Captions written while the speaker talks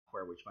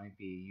software, which might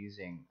be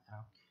using.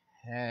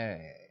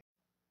 Okay.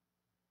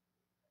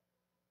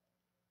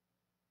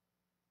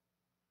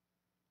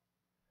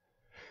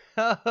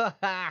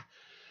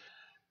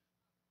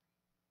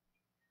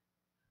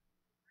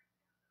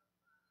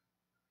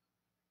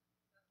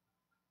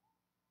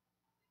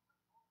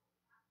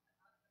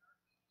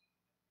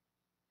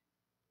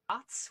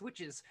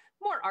 Which is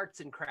more arts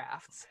and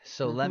crafts.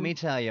 So let me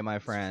tell you, my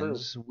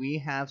friends, we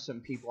have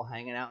some people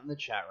hanging out in the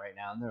chat right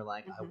now, and they're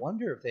like, I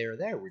wonder if they are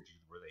there. Were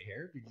they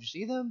here? Did you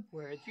see them?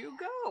 Where'd you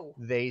go?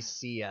 They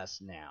see us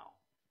now.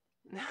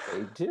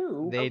 They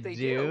do. They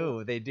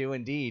do. They do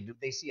indeed.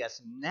 They see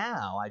us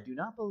now. I do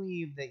not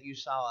believe that you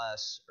saw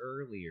us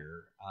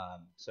earlier.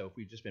 So if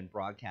we've just been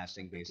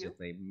broadcasting,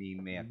 basically, me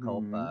mea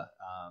culpa.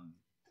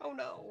 Oh,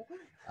 no.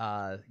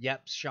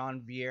 Yep,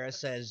 Sean Vieira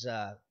says...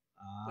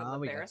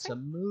 we got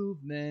some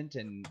movement,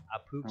 and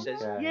Apook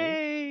says,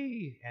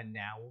 yay! And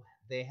now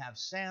they have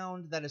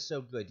sound that is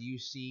so good. Do you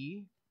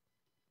see?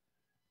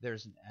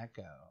 There's an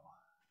echo.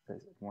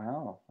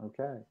 Wow,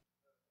 okay.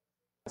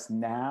 It's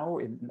now,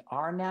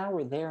 our now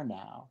or their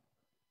now?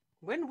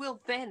 When will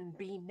then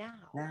be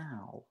now?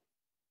 Now.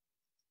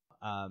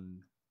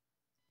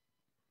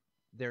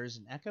 There's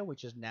an echo,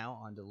 which is now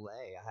on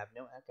delay. I have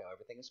no echo.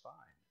 Everything is fine.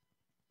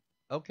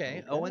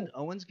 Okay.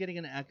 Owen's getting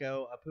an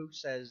echo. Apook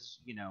says,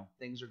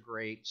 things are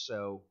great.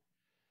 So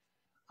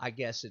I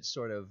guess it's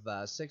sort of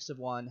 6 of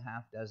one,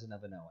 half dozen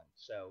of an Owen.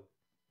 So,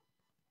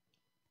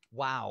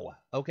 wow.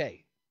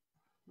 Okay.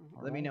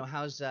 Let me know.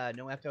 How's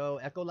no echo?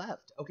 Echo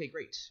left. Okay,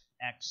 great.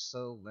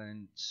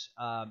 Excellent.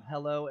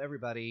 Hello,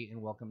 everybody, and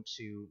welcome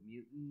to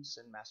Mutants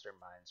and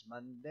Masterminds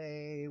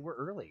Monday. We're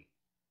early.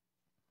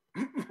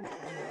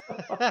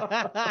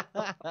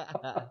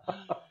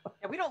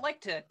 Yeah, we don't like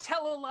to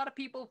tell a lot of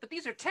people, but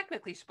these are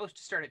technically supposed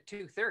to start at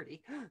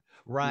 2:30.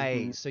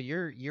 Right. So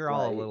you're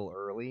all a little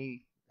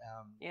early.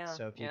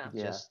 So if you could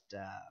just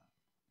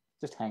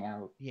hang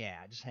out.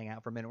 Yeah, just hang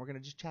out for a minute. We're gonna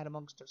just chat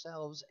amongst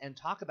ourselves and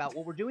talk about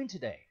what we're doing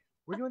today.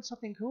 We're doing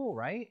something cool,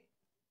 right?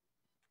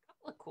 A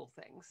couple of cool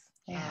things.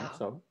 Yeah. I hope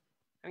so.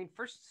 I mean,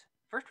 first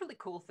really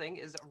cool thing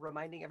is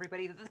reminding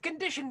everybody that the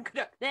condition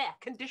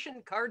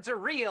cards are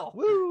real.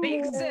 Woo! They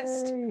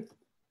exist.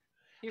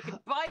 You can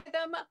buy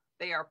them.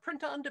 They are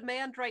print on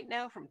demand right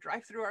now from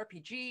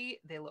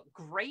DriveThruRPG. They look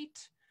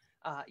great.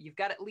 You've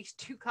got at least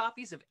 2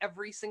 copies of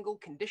every single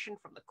condition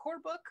from the core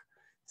book.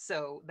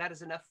 So that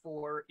is enough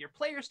for your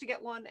players to get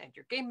one and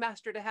your game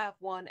master to have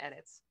one. And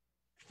it's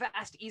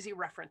fast, easy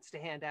reference to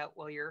hand out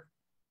while you're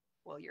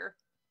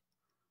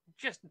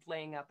just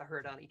laying out the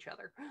hurt on each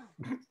other.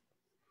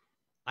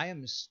 I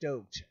am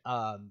stoked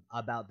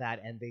about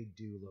that, and they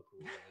do look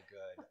really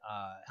good.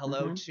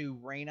 Hello to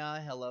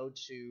Raina, hello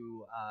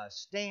to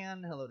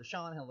Stan, hello to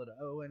Sean, hello to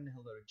Owen,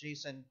 hello to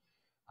Jason.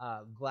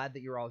 Glad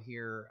that you're all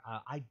here.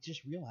 I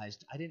just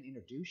realized I didn't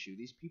introduce you.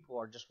 These people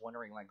are just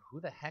wondering, like, who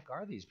the heck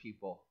are these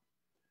people?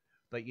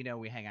 But,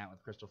 we hang out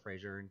with Crystal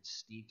Frasier and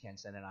Steve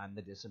Kenson, and I'm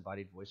the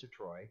disembodied voice of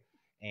Troy.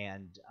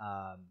 And,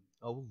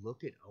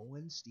 look at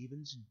Owen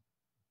Stevens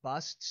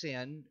busts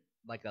in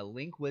like a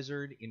link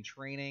wizard in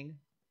training.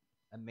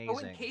 Amazing.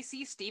 Owen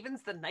Casey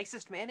Stevens, the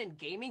nicest man in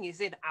gaming, is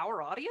in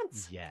our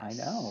audience? Yes. I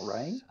know,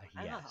 right?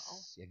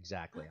 Yes,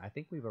 exactly. I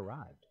think we've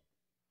arrived.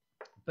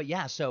 But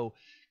yeah, so,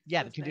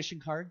 the condition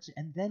cards,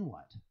 and then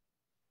what?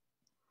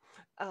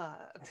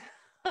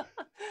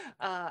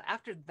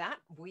 After that,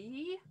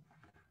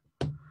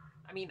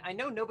 I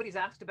know nobody's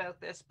asked about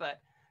this,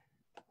 but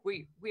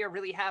we are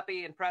really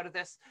happy and proud of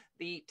this.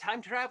 The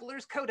Time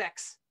Traveler's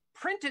Codex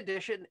print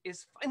edition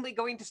is finally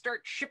going to start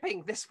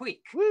shipping this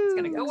week. Woo! It's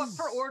going to go up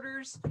for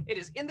orders. It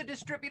is in the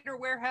distributor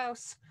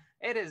warehouse.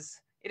 It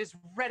is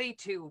ready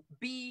to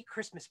be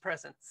Christmas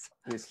presents.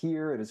 It is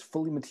here. It is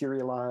fully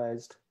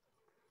materialized.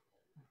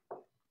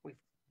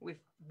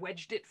 We've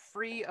wedged it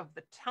free of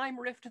the time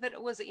rift that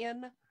it was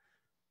in.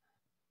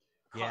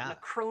 Yeah. A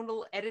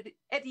chronal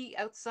eddy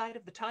outside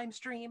of the time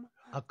stream.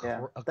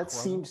 That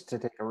seems to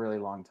take a really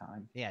long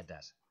time. Yeah, it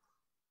does.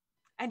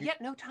 And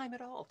yet no time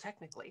at all,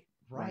 technically.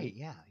 Right,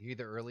 yeah. You're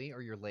either early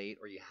or you're late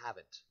or you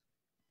haven't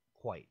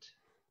quite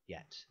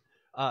yet.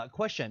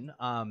 Question,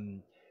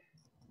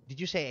 did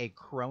you say a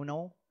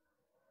chronal?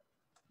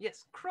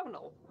 Yes,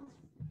 chronal.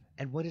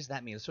 And what does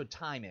that mean? So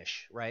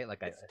time-ish, right?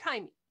 Like it's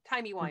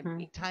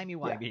timey-wimey.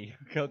 Timey-wimey.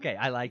 Yeah. Okay,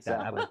 I like that.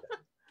 Exactly.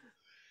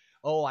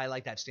 Oh, I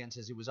like that. Stan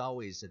says it was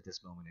always at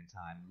this moment in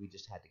time. We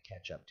just had to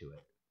catch up to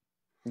it.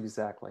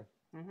 Exactly.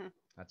 Mm-hmm.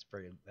 That's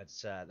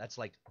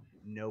like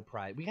no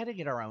prize. We got to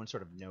get our own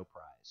sort of no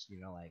prize,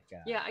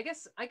 Yeah, I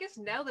guess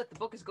now that the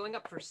book is going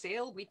up for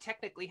sale, we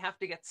technically have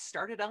to get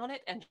started on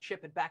it and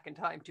ship it back in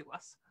time to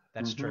us.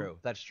 That's true.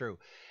 That's true.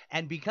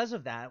 And because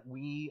of that,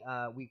 we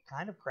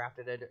kind of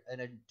crafted an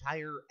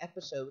entire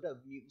episode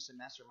of Mutants and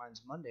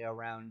Masterminds Monday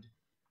around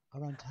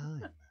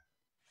time.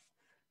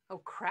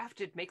 Oh,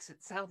 crafted makes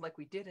it sound like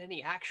we did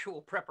any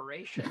actual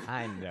preparation.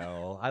 I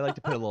know. I like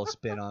to put a little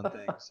spin on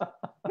things.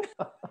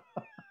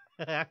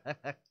 To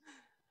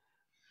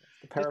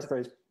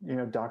paraphrase,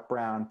 Doc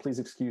Brown, please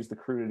excuse the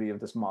crudity of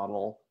this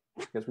model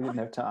because we didn't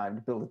have time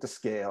to build it to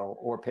scale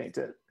or paint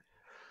it.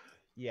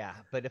 Yeah,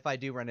 but if I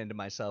do run into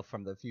myself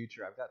from the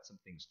future, I've got some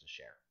things to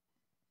share.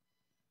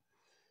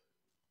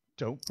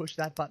 Don't push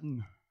that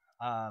button.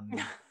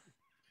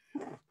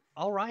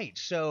 All right,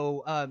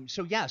 so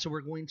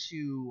we're going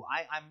to.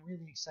 I'm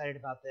really excited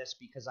about this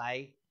because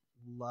I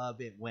love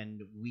it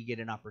when we get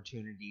an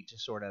opportunity to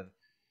sort of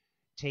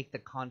take the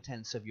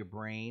contents of your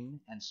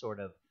brain and sort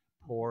of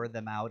pour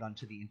them out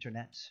onto the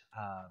internet,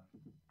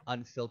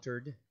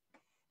 unfiltered,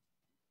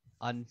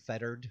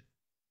 unfettered,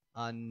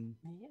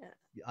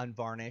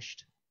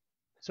 unvarnished.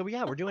 So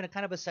yeah, we're doing a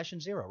kind of a session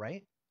 0,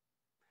 right?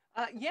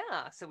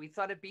 Yeah, so we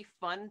thought it'd be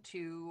fun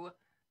to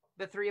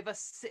the three of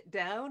us sit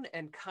down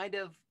and kind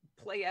of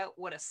play out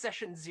what a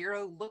session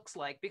 0 looks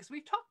like, because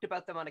we've talked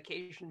about them on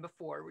occasion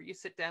before, where you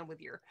sit down with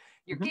your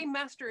game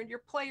master and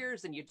your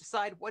players and you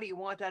decide what do you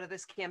want out of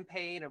this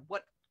campaign and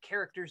what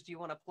characters do you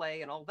want to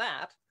play and all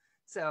that.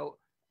 So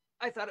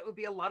I thought it would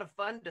be a lot of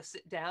fun to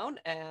sit down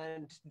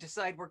and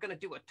decide we're going to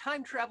do a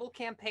time travel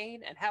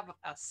campaign and have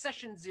a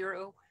session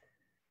 0,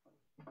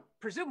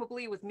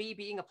 presumably with me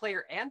being a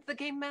player and the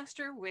game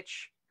master,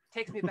 which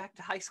takes me back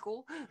to high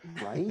school.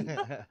 Right?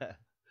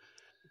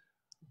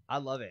 I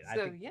love it.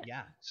 So, I think,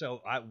 yeah.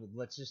 So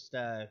let's just,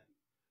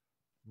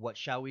 what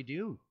shall we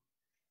do?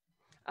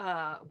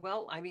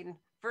 Well, I mean,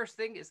 first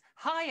thing is,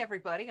 hi,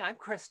 everybody. I'm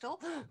Crystal.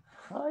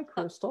 Hi,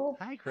 Crystal.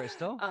 Hi,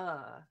 Crystal.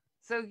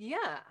 So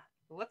yeah,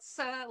 let's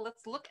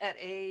look at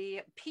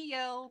a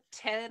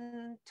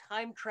PL10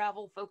 time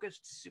travel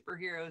focused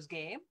superheroes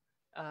game,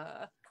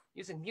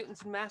 using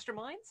Mutants and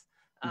Masterminds.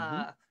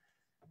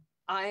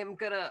 I am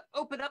gonna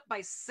open up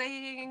by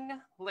saying,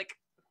 like,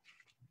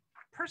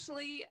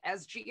 personally,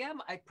 as GM,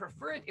 I'd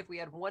prefer it if we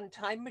had one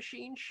time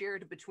machine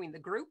shared between the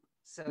group.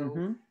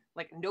 So,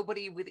 like,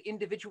 nobody with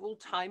individual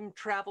time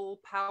travel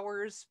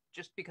powers,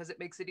 just because it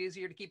makes it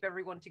easier to keep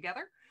everyone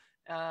together.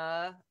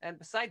 And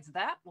besides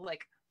that,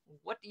 like,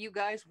 what do you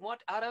guys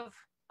want out of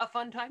a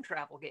fun time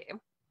travel game?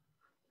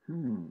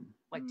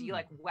 Like, do you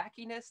like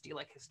wackiness? Do you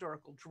like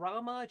historical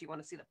drama? Do you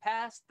want to see the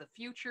past, the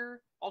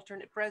future,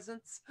 alternate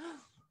presents?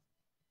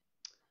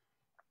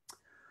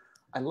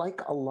 I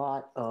like a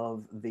lot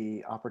of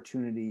the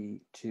opportunity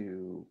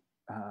to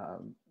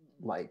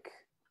like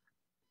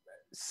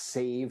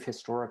save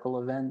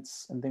historical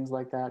events and things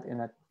like that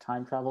in a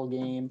time travel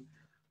game,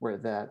 where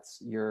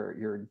that's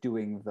you're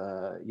doing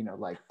the, you know,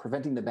 like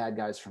preventing the bad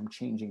guys from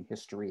changing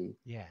history.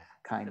 Yeah.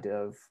 Kind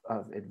of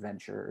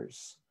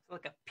adventures.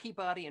 Like a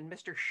Peabody and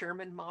Mr.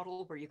 Sherman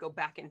model, where you go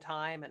back in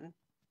time and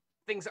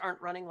things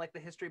aren't running like the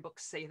history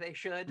books say they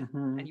should,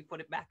 and you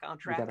put it back on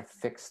track. You gotta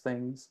fix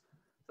things.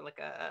 So like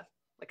a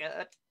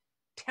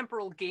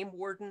temporal game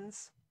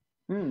wardens.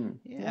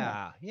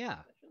 Yeah.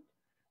 Yeah,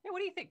 what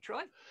do you think,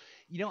 Troy?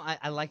 You know,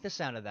 I like the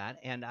sound of that,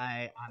 and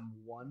I'm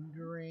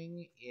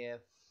wondering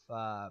if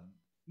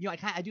you know,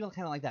 I do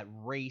kind of like that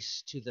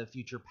race to the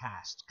future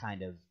past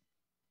kind of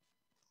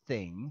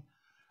thing.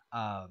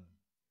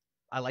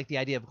 I like the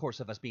idea, of course,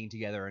 of us being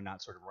together and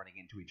not sort of running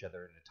into each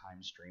other in a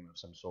time stream of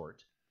some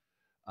sort.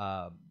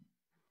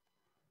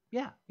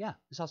 Yeah,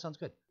 this all sounds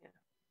good. Yeah.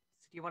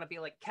 So do you want to be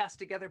like cast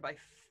together by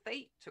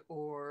fate,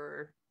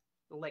 or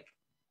like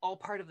all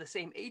part of the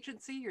same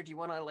agency, or do you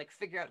want to like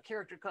figure out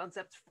character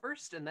concepts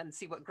first and then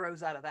see what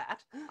grows out of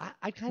that?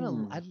 I kind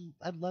of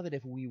I'd love it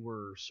if we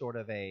were sort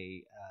of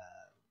an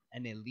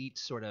elite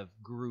sort of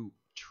group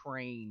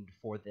trained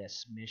for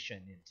this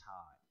mission in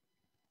time.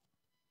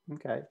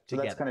 Okay, so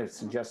Together. That's kind of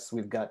suggests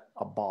we've got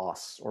a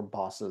boss or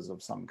bosses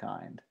of some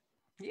kind.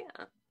 Yeah,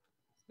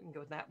 we can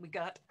go with that. We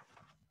got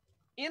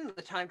in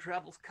the Time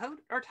Traveler's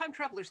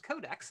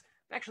Codex,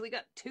 we've actually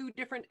got 2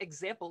 different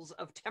examples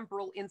of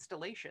temporal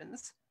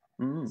installations.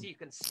 So you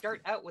can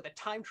start out with a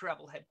time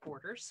travel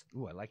headquarters.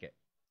 Ooh, I like it.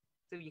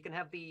 So you can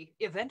have the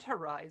Event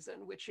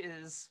Horizon, which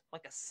is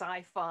like a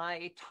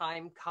sci-fi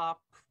time cop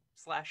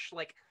 /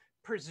 like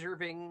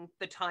preserving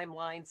the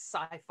timeline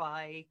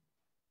sci-fi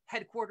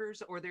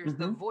headquarters, or there's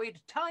the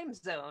Void Time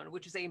Zone,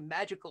 which is a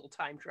magical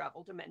time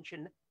travel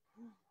dimension.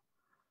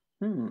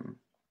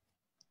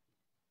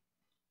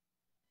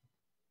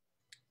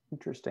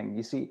 Interesting.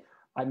 You see,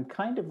 I'm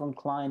kind of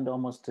inclined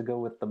almost to go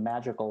with the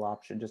magical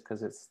option, just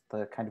because it's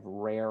the kind of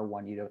rare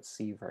one you don't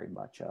see very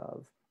much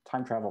of.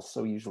 Time travel's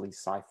so usually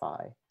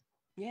sci-fi.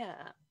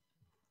 Yeah,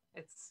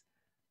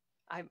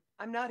 I'm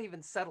not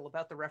even subtle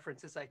about the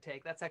references I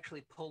take. That's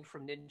actually pulled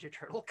from Ninja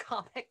Turtle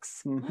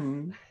comics. I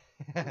mean,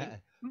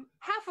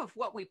 half of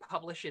what we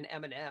publish in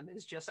M&M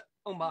is just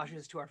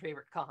homages to our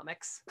favorite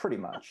comics. Pretty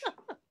much.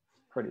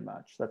 Pretty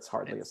much. That's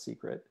hardly a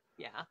secret.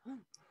 Yeah.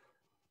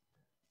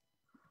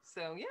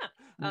 So yeah,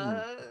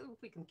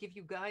 we can give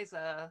you guys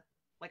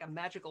like a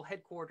magical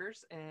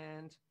headquarters,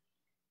 and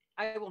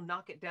I will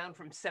knock it down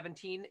from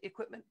 17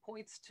 equipment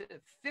points to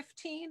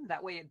 15.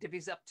 That way it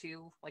divvies up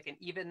to like an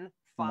even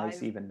 5.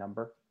 Nice even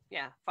number.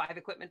 Yeah, 5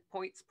 equipment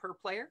points per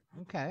player.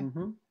 Okay.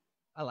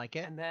 I like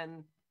it. And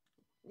then,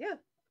 yeah,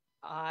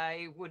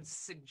 I would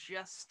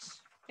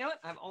suggest, you know what,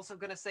 I'm also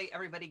going to say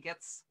everybody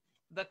gets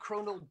the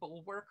Chronal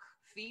Bulwark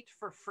feat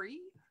for free.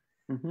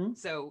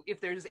 So if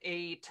there's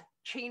a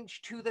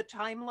change to the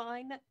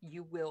timeline,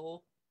 you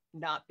will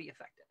not be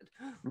affected.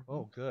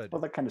 Oh, good.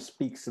 Well, that kind of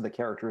speaks to the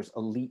character's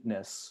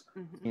eliteness,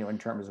 in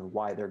terms of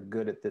why they're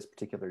good at this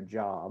particular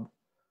job.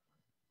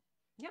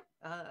 Yep.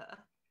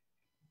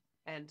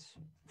 And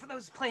for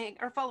those playing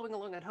or following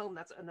along at home,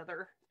 that's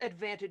another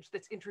advantage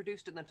that's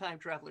introduced in the Time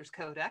Traveler's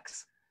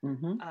Codex.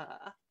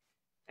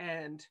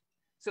 And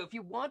so if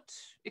you want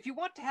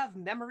to have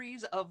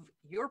memories of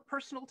your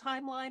personal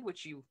timeline,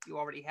 which you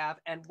already have,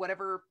 and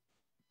whatever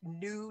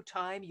new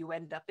time you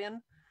end up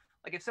in,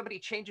 like if somebody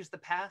changes the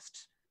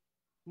past,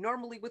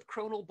 normally with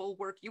Chronal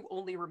Bulwark, you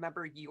only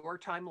remember your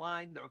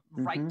timeline, the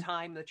right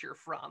time that you're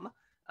from.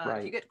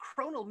 If you get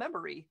Chronal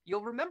Memory,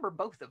 you'll remember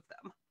both of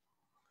them.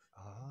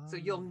 So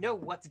you'll know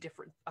what's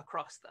different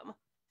across them.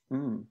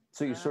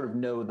 So you sort of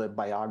know the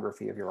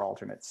biography of your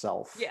alternate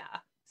self. Yeah.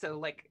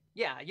 So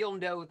you'll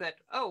know that,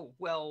 oh,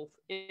 well,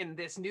 in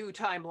this new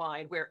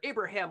timeline where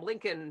Abraham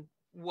Lincoln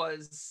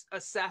was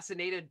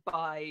assassinated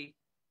by,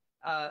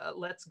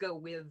 let's go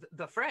with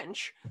the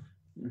French,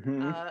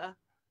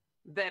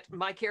 that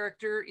my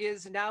character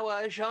is now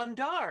a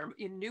gendarme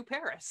in New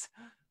Paris.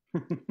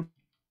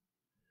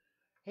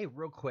 Hey,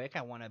 real quick,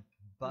 I want to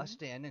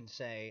bust in and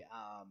say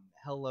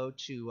hello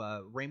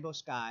to Rainbow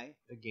Sky,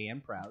 Gay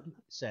and Proud,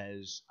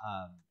 says,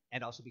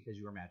 and also because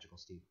you are magical,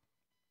 Steve.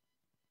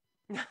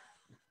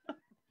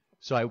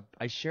 So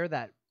I share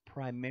that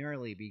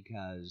primarily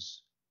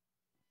because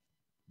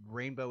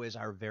Rainbow is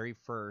our very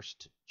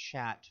first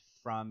chat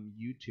from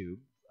YouTube,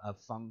 a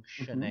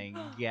functioning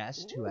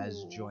guest who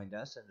has joined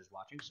us and is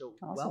watching. So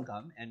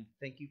welcome, and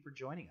thank you for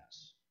joining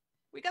us.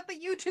 We got the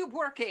YouTube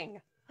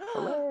working.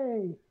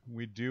 Hooray!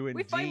 We do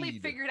indeed. We finally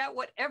figured out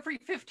what every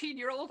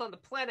 15-year-old on the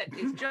planet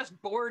is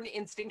just born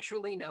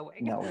instinctually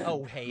knowing.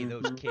 Oh, hey,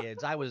 those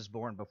kids. I was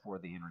born before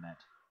the internet.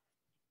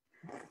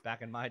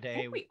 Back in my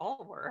day. We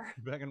all were.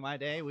 Back in my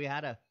day, we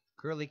had a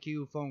curly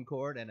Q phone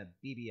cord and a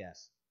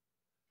BBS.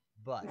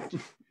 But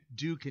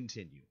do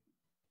continue.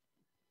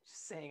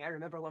 Just saying, I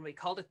remember when we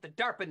called it the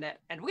DARPANET,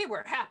 and we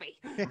were happy.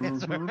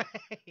 That's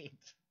right.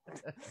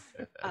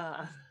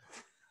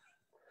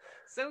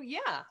 So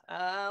yeah,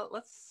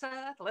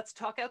 let's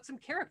talk out some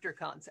character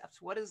concepts.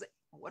 What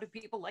do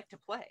people like to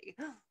play?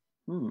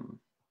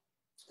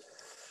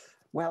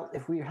 Well,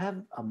 if we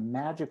have a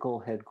magical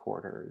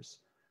headquarters,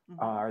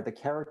 are the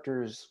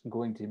characters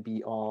going to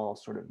be all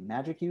sort of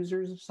magic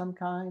users of some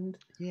kind?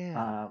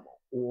 Yeah.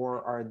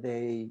 Or are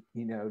they,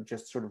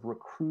 just sort of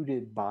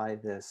recruited by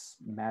this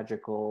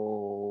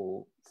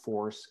magical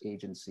force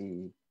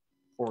agency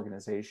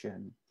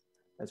organization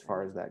as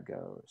far as that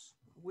goes?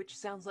 Which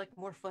sounds like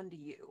more fun to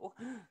you?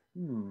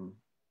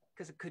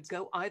 Because it could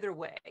go either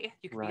way.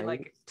 You could be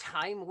like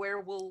time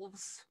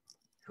werewolves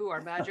who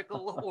are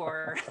magical,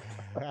 or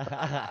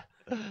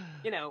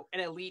an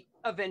elite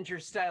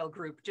Avengers style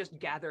group just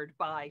gathered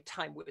by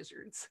time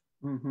wizards.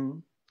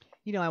 I'm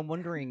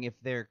wondering if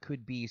there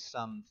could be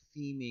some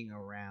theming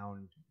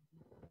around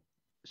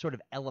sort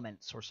of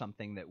elements or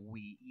something that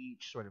we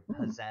each sort of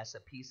possess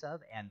a piece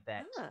of, and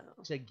that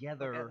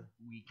together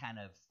we kind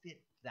of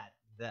fit that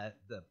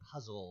the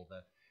puzzle,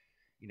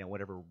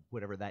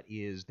 whatever that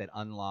is that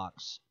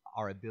unlocks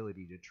our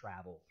ability to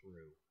travel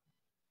through.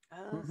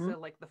 So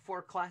like the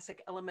 4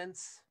 classic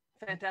elements,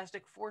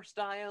 Fantastic Four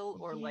style,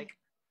 or like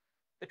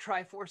the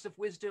Triforce of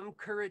Wisdom,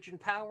 Courage, and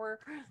Power.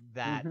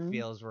 That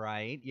feels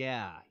right.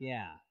 Yeah.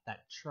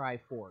 That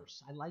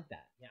Triforce. I like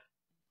that. Yeah.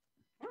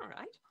 All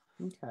right.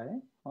 Okay.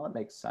 Well, it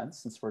makes sense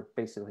since we're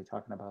basically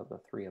talking about the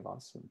 3 of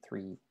us and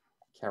 3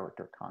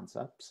 character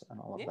concepts and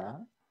all of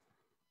that.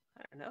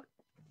 I don't know.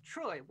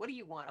 Troy, what do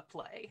you want to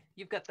play?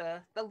 You've got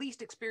the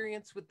least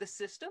experience with the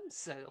system,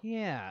 so...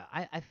 Yeah,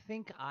 I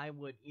think I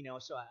would,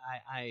 so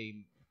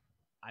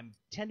I'm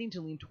tending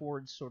to lean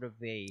towards sort of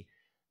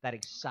that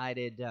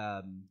excited,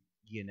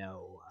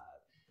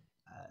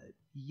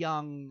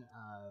 young,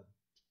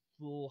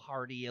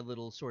 foolhardy, a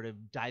little sort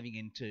of diving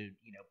into,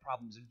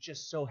 problems and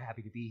just so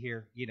happy to be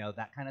here,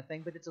 that kind of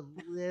thing. But it's a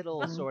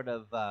little sort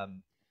of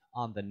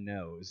on the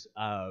nose.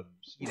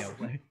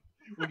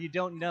 When you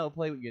don't know,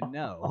 play what you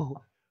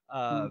know.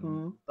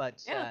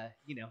 But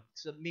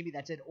so maybe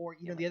that's it. Or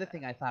the other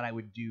thing I thought I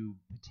would do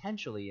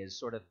potentially is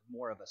sort of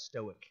more of a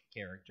stoic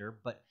character,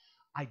 but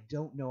I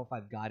don't know if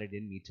I've got it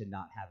in me to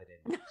not have it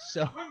in me.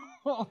 So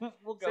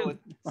we'll go with.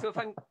 So if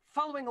I'm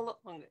following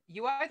along,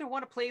 you either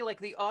want to play like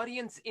the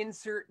audience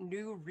insert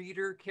new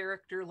reader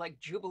character like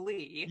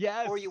Jubilee,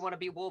 or you want to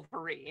be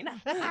Wolverine.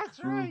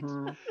 That's right.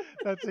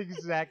 That's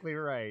exactly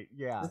right.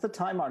 Yeah. It's the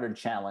time-honored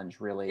challenge,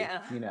 really.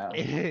 Yeah.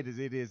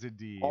 It is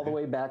indeed. All the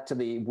way back to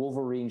the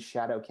Wolverine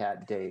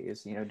Shadowcat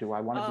days. Do I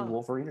want to be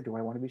Wolverine or do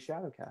I want to be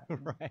Shadowcat?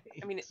 Right.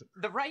 I mean,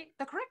 the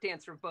correct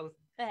answer of both.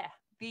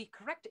 The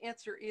correct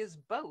answer is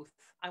both.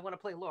 I want to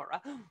play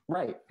Laura.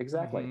 Right,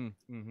 exactly.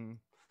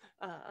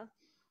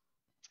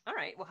 All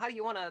right. Well,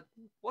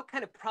 what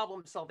kind of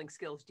problem-solving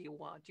skills do you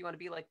want? Do you want to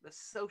be like the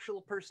social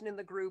person in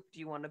the group?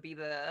 Do you want to be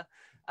the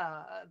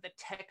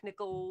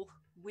technical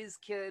whiz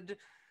kid?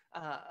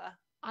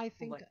 I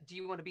think. Do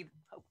you want to be?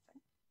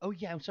 Oh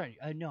yeah, I'm sorry.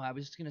 No, I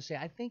was just gonna say.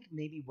 I think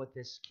maybe what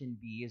this can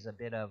be is a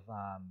bit of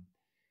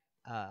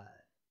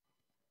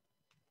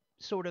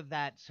sort of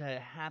that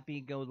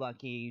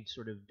happy-go-lucky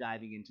sort of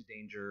diving into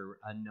danger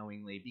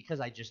unknowingly because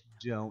I just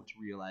don't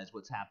realize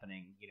what's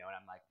happening, and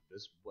I'm like,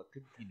 what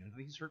could,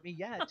 nothing's hurt me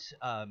yet.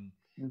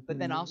 But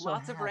then also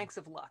lots of ranks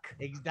of luck.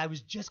 I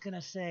was just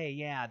gonna say,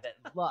 yeah,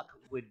 that luck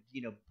would,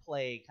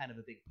 play kind of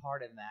a big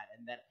part in that,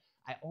 and that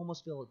I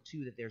almost feel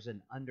too that there's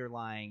an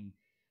underlying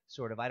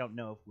sort of, I don't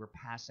know if we're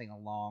passing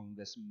along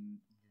this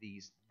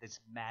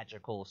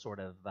magical sort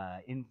of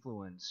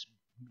influence,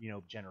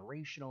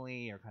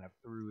 generationally or kind of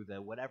through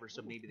the whatever.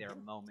 So maybe there are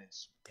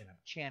moments in a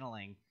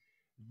channeling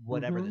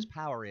whatever this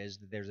power is,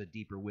 that there's a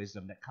deeper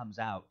wisdom that comes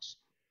out.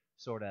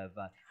 Sort of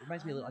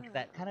reminds me of like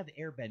that kind of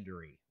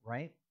airbendery,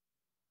 right?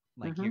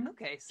 Like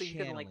okay, so you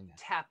can like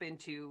tap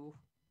into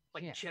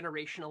like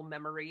generational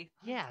memory.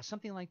 Yeah,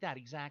 something like that,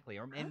 exactly.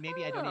 And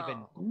maybe I don't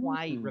even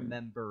quite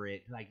remember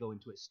it, and I go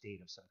into a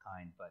state of some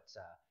kind. But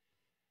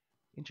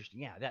interesting.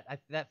 Yeah,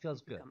 that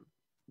feels good.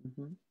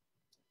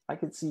 I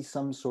could see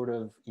some sort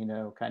of,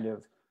 kind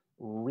of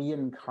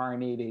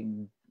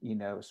reincarnating,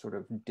 sort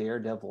of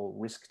daredevil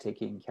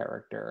risk-taking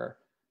character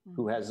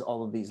who has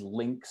all of these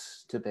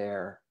links to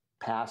their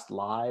past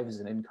lives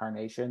and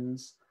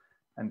incarnations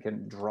and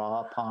can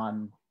draw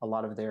upon a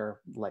lot of their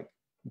like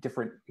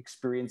different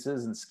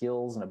experiences and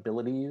skills and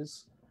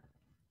abilities,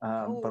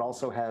 but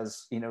also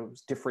has,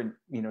 different,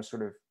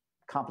 sort of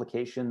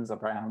complications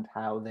around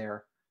how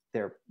their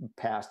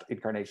past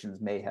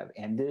incarnations may have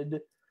ended,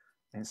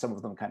 and some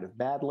of them kind of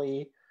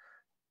badly.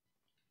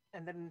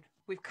 And then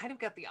we've kind of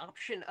got the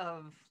option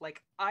of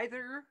like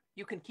either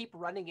you can keep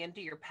running into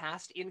your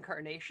past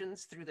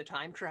incarnations through the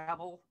time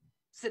travel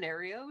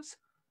scenarios,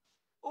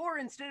 or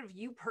instead of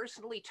you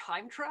personally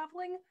time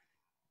traveling,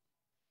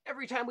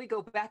 every time we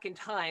go back in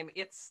time,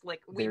 it's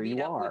like we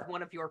meet up with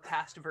one of your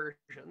past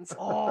versions.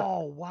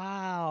 Oh,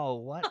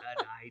 wow. What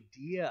an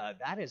idea.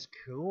 That is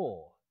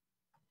cool.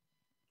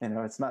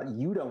 It's not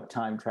you don't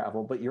time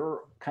travel, but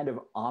you're kind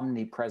of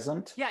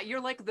omnipresent. Yeah, you're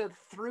like the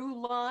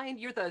through line.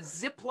 You're the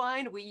zip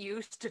line we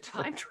use to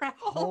time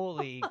travel.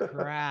 Holy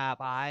crap.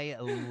 I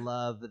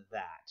love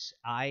that.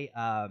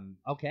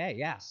 Okay,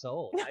 yeah,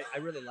 sold. I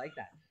really like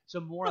that. So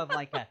more of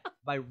like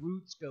my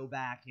roots go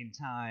back in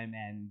time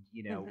and,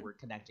 we're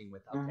connecting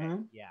with,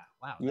 yeah,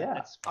 wow. Yeah.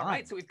 That's fun. All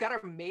right, so we've got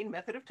our main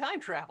method of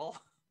time travel.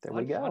 There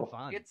we go.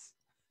 Fun.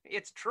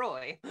 It's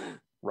Troy.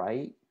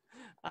 Right.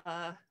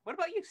 What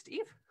about you,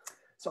 Steve?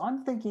 So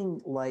I'm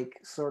thinking like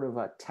sort of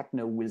a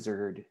techno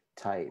wizard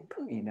type,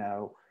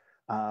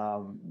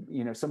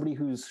 somebody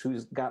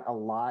who's got a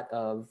lot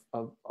of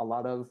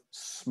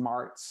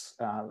smarts,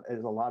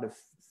 is a lot of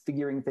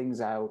figuring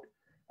things out,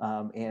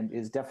 and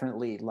is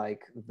definitely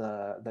like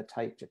the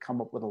type to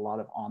come up with a lot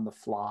of on the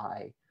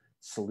fly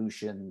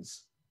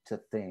solutions to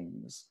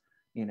things.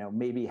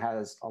 Maybe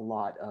has a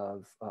lot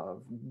of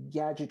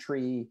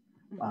gadgetry.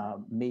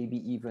 Maybe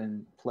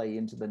even play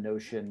into the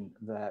notion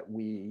that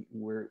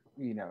we're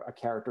a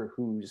character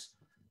who's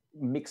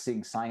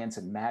mixing science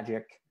and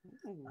magic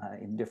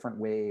in different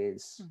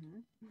ways.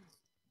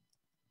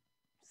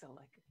 So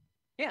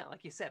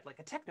like you said, like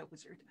a techno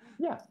wizard.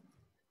 Yeah.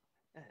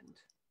 And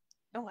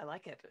I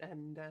like it.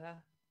 And do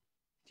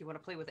you want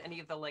to play with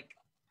any of the like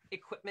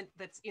equipment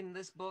that's in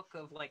this book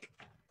of like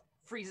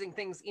freezing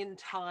things in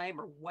time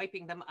or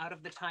wiping them out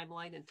of the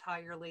timeline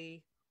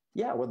entirely?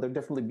 Yeah, well, there'd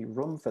definitely be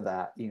room for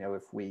that,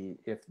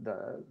 if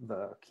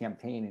the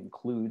campaign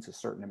includes a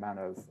certain amount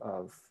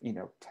of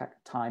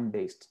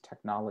time-based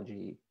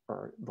technology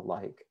or the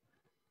like.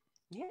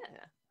 Yeah,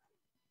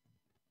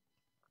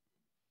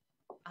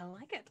 I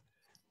like it.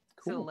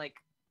 Cool. So, like,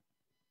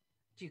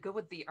 do you go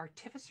with the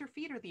artificer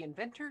feat or the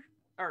inventor,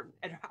 or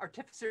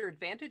artificer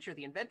advantage or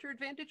the inventor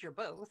advantage, or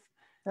both?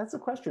 That's a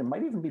question. It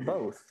might even be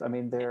both. I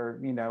mean, they're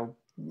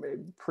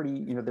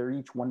pretty. They're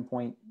each 1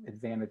 point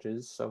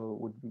advantages, so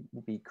it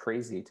would be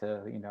crazy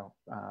to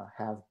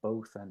have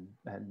both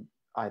and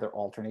either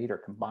alternate or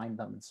combine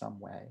them in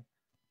some way.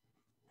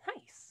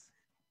 Nice.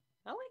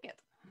 I like it.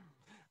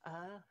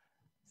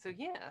 So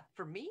yeah,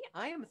 for me,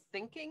 I am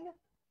thinking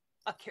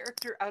a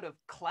character out of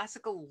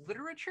classical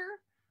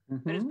literature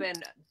that has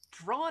been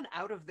drawn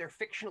out of their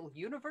fictional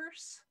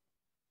universe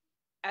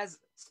as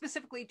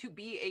specifically to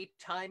be a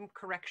time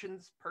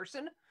corrections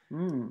person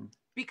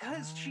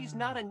because she's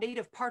not a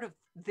native part of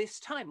this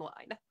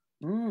timeline.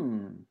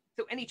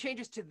 So any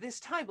changes to this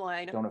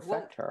timeline don't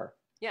affect her.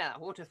 Yeah,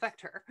 won't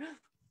affect her.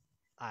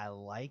 I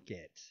like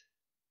it.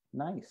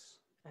 Nice.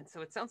 And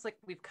so it sounds like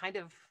we've kind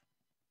of,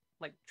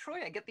 like,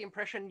 Troy, I get the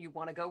impression you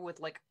want to go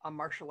with like a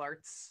martial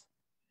arts,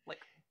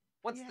 like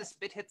once the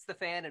spit hits the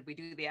fan and we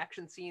do the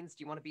action scenes,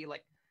 do you want to be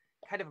like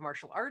kind of a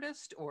martial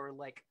artist or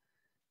like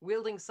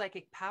wielding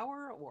psychic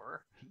power,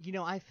 or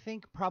I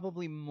think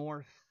probably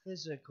more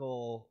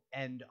physical,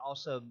 and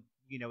also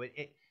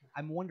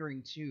I'm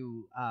wondering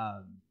too,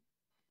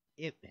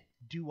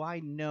 do I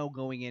know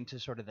going into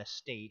sort of the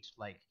state,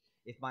 like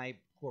if my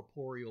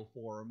corporeal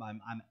form,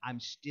 I'm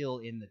still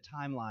in the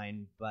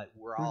timeline, but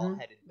we're all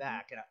headed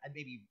back, and I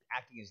maybe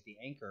acting as the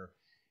anchor.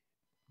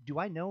 Do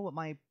I know what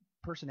my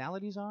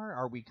personalities are?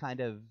 Are we kind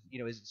of,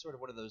 is it sort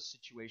of one of those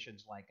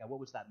situations like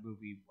what was that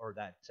movie or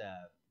that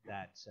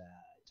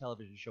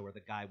television show where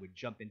the guy would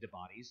jump into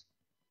bodies.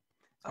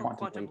 Oh,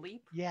 Quantum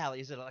Leap? Yeah,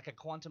 is it like a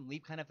Quantum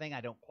Leap kind of thing?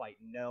 I don't quite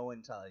know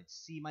until I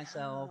see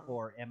myself,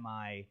 or am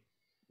I...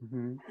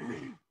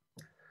 Mm-hmm.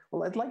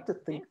 Well, I'd like to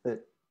think that,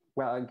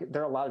 well,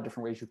 there are a lot of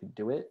different ways you could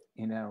do it,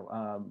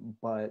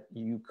 but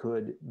you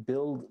could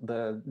build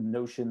the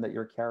notion that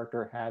your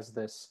character has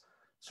this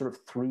sort of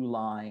through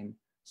line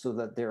so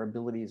that their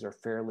abilities are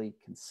fairly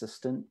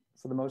consistent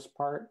for the most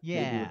part,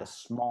 maybe with a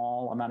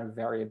small amount of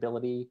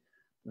variability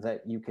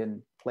that you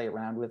can play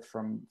around with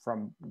from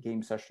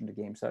game session to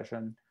game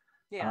session.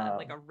 Yeah,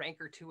 like a rank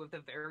or two of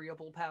the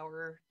variable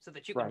power so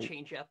that you can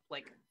change up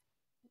like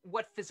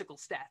what physical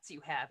stats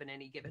you have in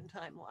any given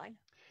timeline.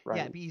 Right.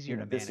 Yeah, it'd be easier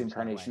to manage. This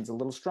incarnation's a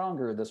little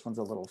stronger, this one's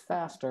a little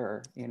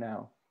faster,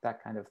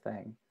 that kind of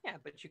thing. Yeah,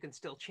 but you can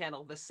still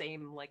channel the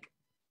same like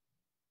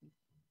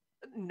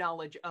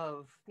knowledge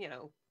of,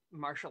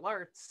 martial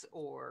arts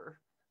or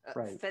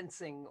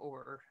fencing,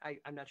 or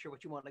I'm not sure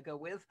what you want to go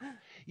with.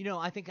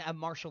 I think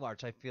martial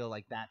arts, I feel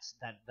like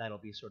that'll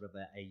be sort of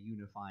a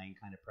unifying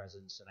kind of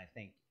presence, and I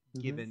think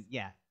given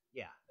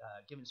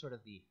sort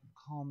of the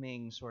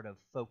calming, sort of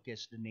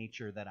focused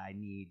nature that I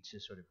need to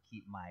sort of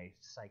keep my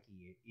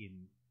psyche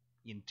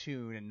in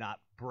tune and not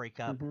break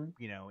up,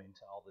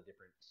 into all the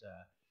different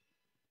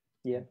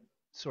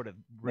sort of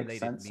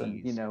related makes sense.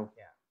 needs. And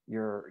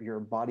your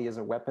body as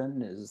a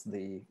weapon is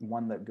the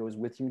one that goes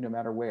with you no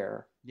matter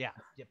where. Yeah.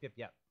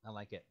 Yep. I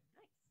like it.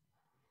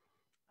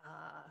 Nice.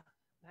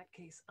 In that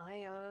case,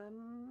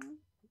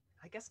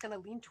 I guess gonna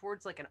lean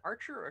towards like an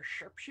archer or a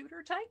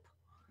sharpshooter type.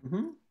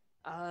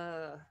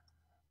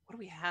 What do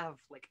we have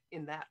like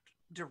in that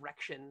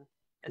direction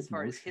as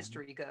far as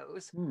history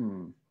goes?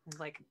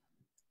 Like,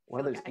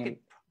 well,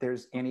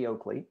 there's Annie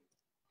Oakley.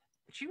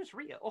 But she was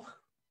real.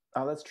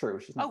 Oh, that's true.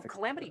 She's not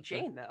Calamity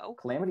Jane, though.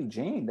 Calamity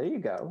Jane, there you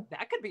go.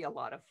 That could be a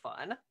lot of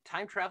fun.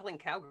 Time traveling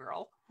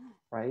cowgirl.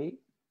 Right.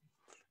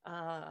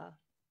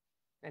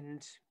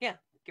 And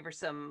give her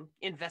some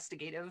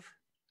investigative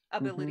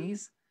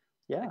abilities.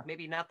 Yeah. Like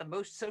maybe not the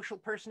most social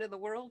person in the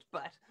world,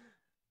 but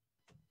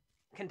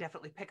can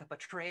definitely pick up a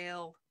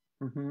trail.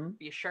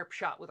 Be a sharp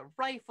shot with a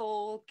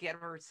rifle. Get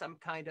her some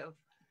kind of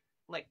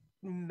like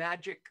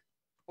magic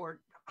or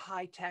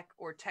high tech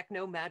or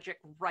techno magic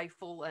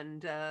rifle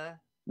and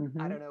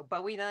I don't know,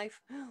 Bowie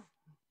knife.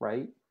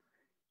 Right.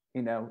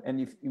 And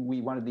if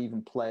we wanted to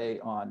even play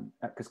on,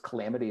 because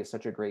Calamity is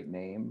such a great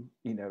name,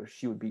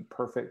 she would be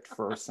perfect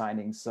for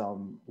assigning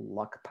some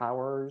luck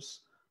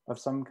powers of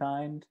some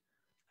kind,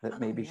 that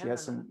maybe she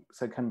has some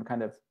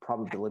kind of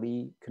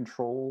probability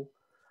control.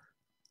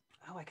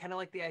 Oh, I kind of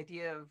like the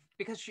idea of,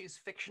 because she's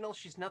fictional,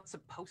 she's not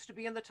supposed to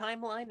be in the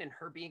timeline, and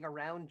her being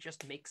around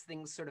just makes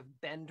things sort of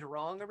bend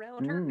wrong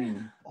around her.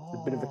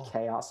 A bit of a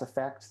chaos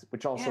effect,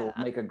 which also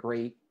make a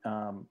great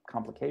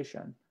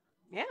complication.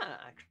 Yeah,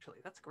 actually,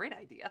 that's a great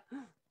idea.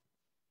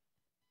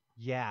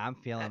 Yeah, I'm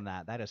feeling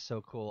that. That is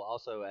so cool.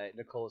 Also,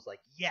 Nicole's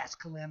like, yes,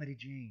 Calamity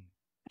Jane.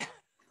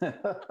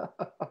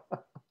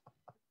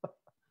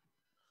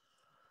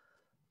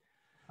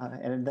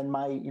 And then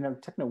my,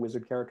 techno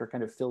wizard character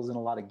kind of fills in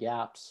a lot of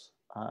gaps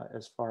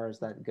as far as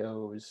that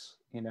goes.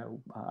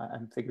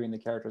 I'm figuring the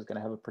character is going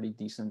to have a pretty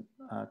decent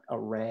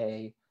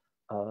array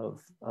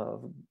of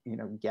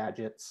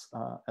gadgets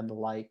and the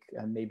like,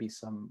 and maybe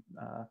some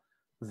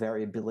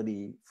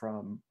variability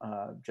from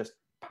just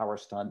power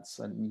stunts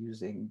and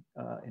using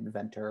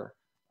inventor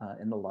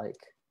and the like.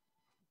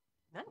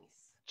 Nice.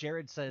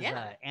 Jared says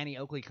Annie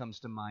Oakley comes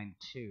to mind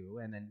too,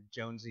 and then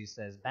Jonesy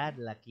says bad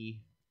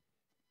lucky.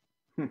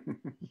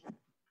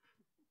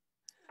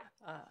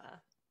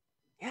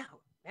 Yeah,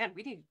 man,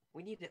 we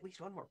need at least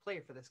one more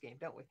player for this game,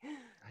 don't we?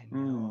 I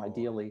know.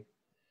 Ideally.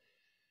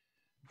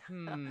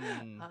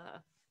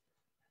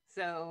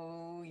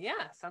 So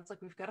sounds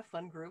like we've got a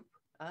fun group.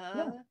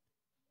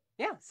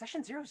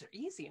 Session zeros are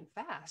easy and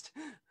fast.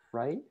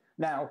 Right?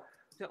 Now,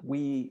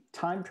 we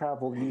time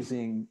travel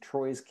using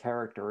Troy's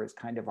character as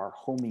kind of our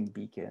homing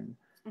beacon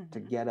to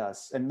get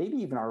us, and maybe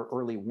even our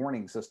early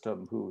warning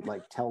system who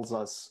like tells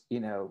us,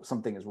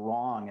 something is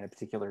wrong in a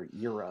particular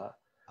era.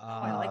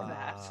 I like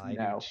that. I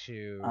do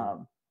too.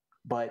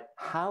 But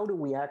how do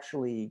we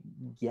actually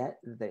get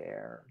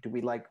there? Do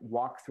we like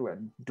walk through a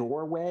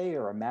doorway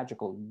or a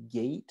magical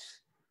gate?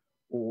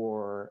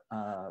 Or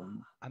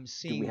I'm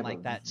seeing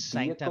like that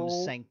sanctum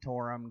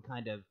sanctorum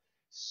kind of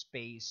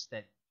space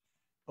that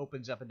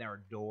opens up, and there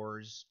are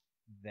doors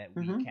that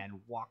we can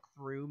walk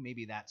through.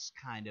 Maybe that's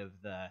kind of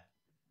the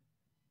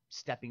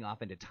stepping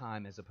off into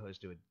time as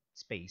opposed to a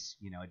space,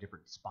 a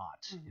different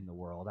spot in the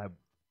world.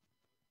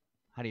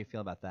 How do you feel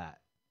about that?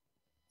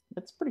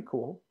 That's pretty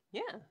cool.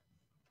 Yeah.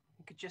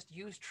 You could just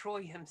use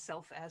Troy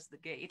himself as the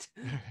gate.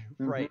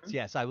 Right.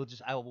 Yes, I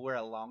will wear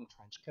a long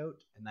trench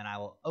coat, and then I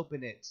will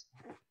open it.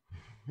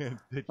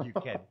 That you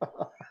can.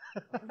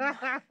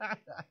 I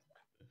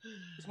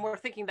was more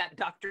thinking that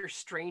Doctor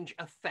Strange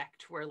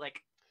effect where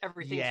like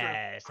everything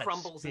sort of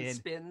crumbles and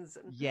spins.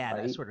 And... Yeah,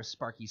 that sort of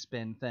sparky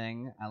spin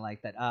thing. I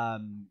like that.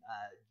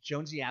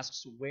 Jonesy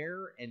asks,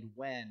 where and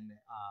when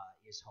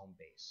is home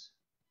base?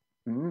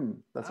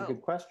 That's a Oh.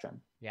 good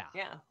question. Yeah.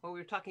 Yeah, well, we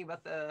were talking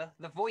about the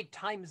Void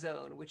Time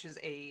Zone, which is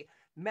a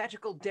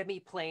magical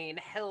demi-plane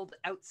held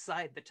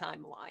outside the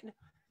timeline.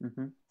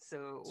 Mm-hmm.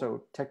 So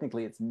So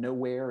technically, it's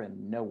nowhere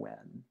and no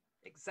when.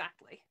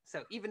 exactly.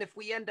 So even if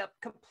we end up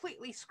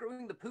completely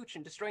screwing the pooch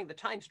and destroying the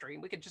time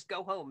stream, we could just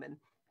go home and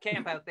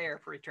camp out there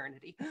for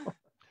eternity.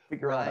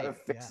 Figure out how to Right,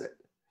 fix yeah. it.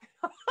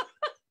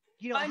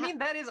 You know, I mean,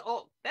 that is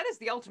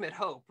the ultimate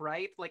hope,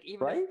 right? Like,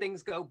 even Right? if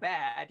things go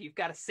bad, you've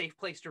got a safe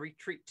place to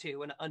retreat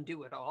to and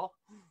undo it all.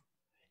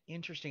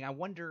 interesting. I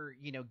wonder,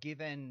 you know,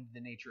 given the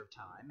nature of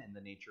time and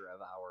the nature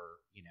of our,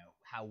 you know,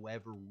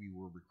 however we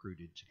were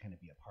recruited to kind of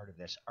be a part of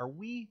this, are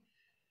we,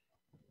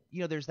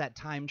 you know, there's that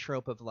time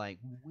trope of like,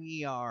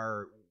 we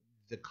are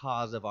the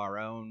cause of our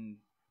own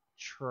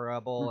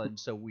trouble, Mhm. and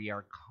so we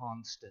are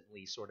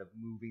constantly sort of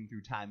moving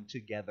through time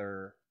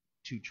together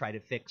to try to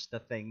fix the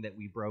thing that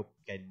we broke,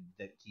 and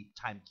that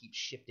keeps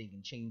shifting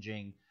and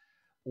changing.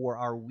 Or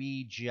are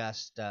we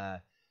just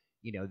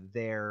you know,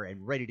 there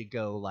and ready to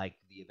go like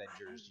the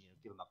Avengers, you know,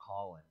 give them a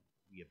call and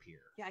we appear?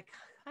 Yeah, I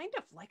kind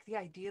of like the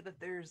idea that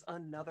there's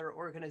another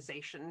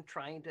organization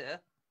trying to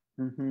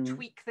Mhm.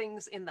 tweak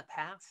things in the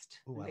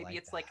past. Ooh, I Maybe like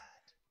it's that.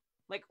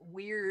 like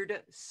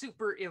weird,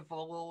 super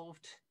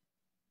evolved,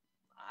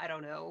 I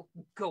don't know,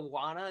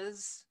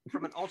 goannas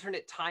from an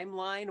alternate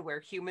timeline where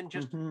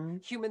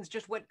Mhm. humans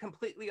just went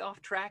completely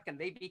off track and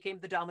they became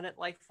the dominant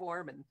life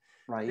form, and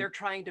Right. they're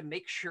trying to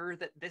make sure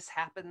that this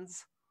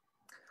happens.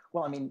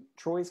 Well, I mean,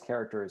 Troy's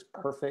character is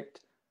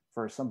perfect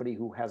for somebody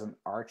who has an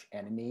arch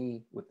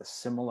enemy with a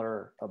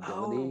similar Oh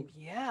ability.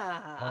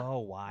 yeah. Oh,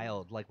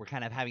 wild. Like we're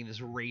kind of having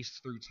this race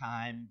through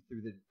time,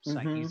 through the Mhm.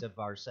 psyches of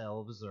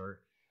ourselves.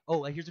 Or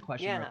here's a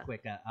question real Yeah.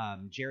 quick.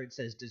 Jared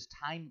says, does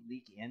time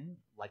leak in,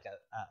 like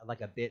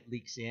a bit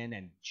leaks in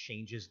and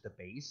changes the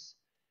base?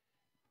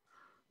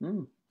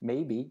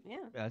 Maybe.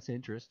 Yeah. That's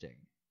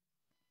interesting.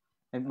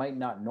 It might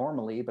not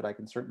normally, but I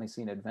can certainly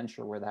see an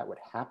adventure where that would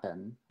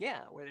happen.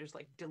 Yeah, where there's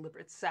like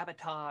deliberate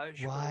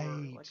sabotage or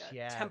Right, like a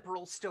yeah.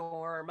 temporal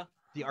storm.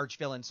 The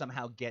archvillain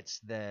somehow gets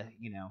the,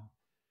 you know,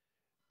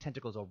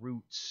 tentacles or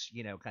roots,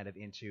 you know, kind of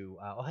into.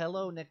 Oh,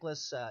 hello,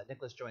 Nicholas.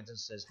 Nicholas joins and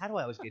says, "How do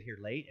I always get here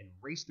late and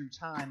race through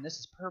time? This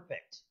is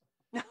perfect."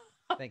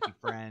 Thank you,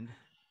 friend.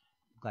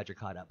 Glad you're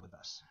caught up with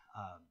us.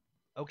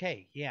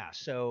 Okay, yeah.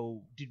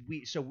 So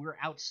we're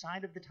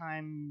outside of the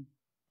time.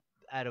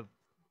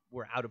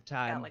 We're out of Yeah,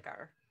 time. like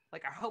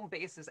our home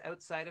base is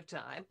outside of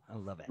time. I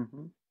love it.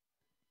 Mhm.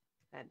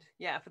 And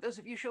yeah, for those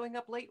of you showing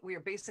up late, we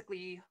are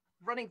basically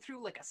running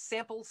through like a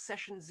sample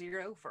session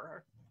 0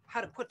 for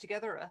how to put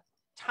together a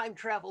time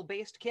travel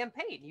based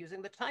campaign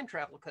using the time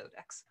travel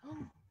codex.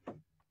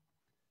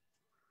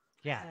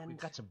 Yeah, And we've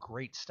got some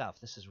great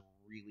stuff. This is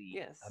really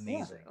yes,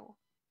 amazing. so,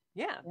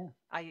 yeah. Yeah.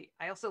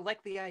 I also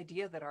like the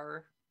idea that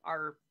our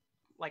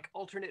like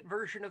alternate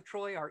version of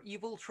Troy, our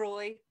evil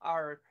Troy,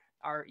 our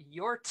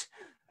Yort,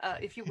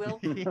 if you will,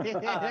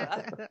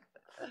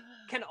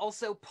 can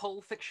also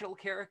pull fictional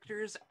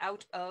characters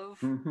out of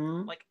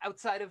Mhm. like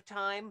outside of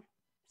time,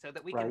 so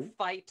that we Right. can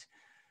fight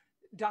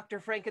Dr.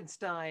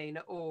 Frankenstein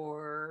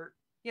or,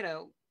 you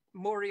know,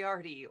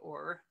 Moriarty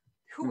or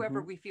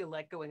whoever Mhm. we feel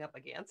like going up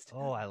against.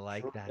 Oh, I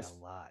like Sure. that a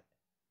lot.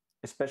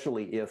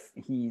 Especially if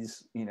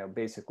he's,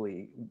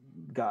 basically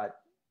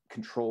got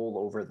control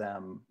over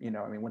them. I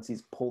mean, once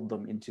he's pulled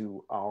them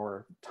into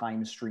our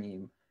time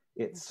stream,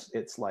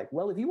 it's like,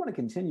 well, if you want to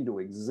continue to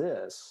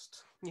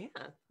exist,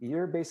 Yeah.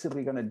 you're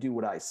basically going to do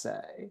what I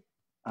say.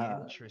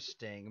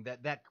 Interesting.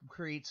 That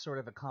creates sort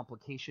of a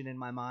complication in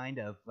my mind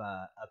of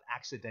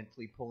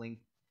accidentally pulling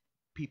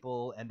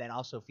people, and then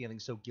also feeling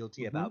so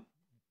guilty about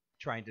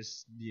trying to,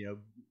 you know,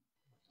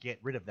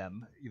 get rid of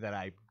them, that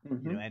I, you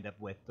know, end up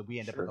with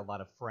a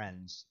lot of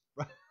friends.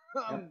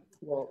 Yeah.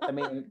 Well, I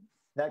mean,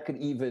 that could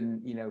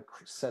even,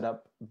 set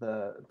up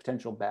the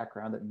potential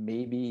background that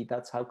maybe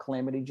that's how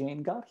Calamity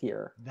Jane got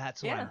here.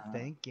 That's what I'm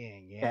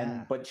thinking.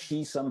 But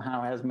she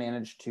somehow has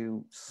managed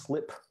to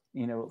slip,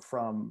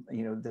 from,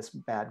 this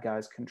bad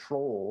guy's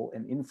control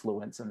and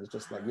influence, and is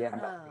just like, yeah,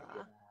 I'm not gonna do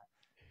that.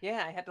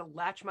 Yeah, I had to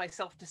latch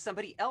myself to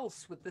somebody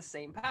else with the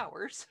same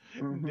powers.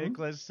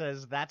 Nicholas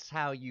says that's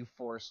how you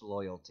force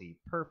loyalty.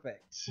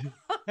 Perfect.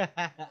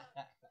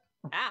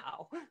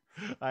 Ow.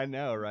 I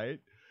know, right?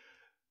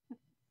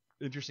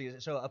 Interesting.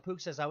 So Apuk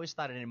says, I always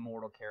thought an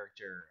immortal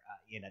character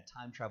in a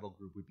time travel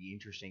group would be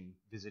interesting,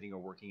 visiting or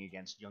working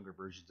against younger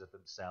versions of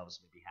themselves,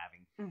 maybe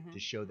having to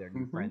show their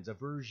new friends a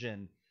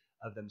version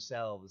of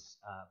themselves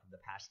from the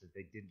past that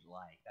they didn't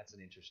like. That's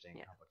an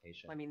interesting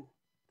application. I mean,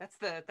 that's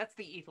the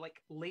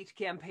like late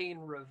campaign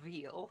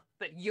reveal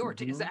that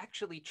Yort is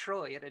actually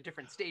Troy at a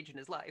different stage in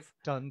his life.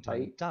 Dun,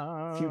 dun,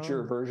 dun.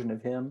 Future version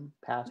of him,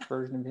 past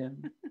version of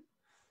him.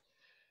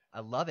 I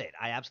love it.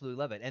 I absolutely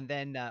love it. And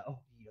then,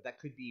 you know, that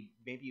could be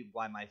maybe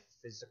why my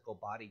physical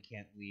body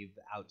can't leave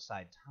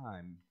outside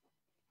time.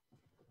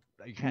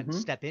 You can't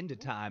step into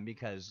time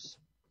because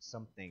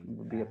something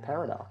would be a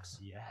paradox.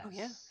 Yes. Oh,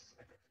 yeah.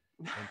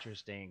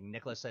 Interesting.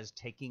 Nicholas says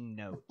taking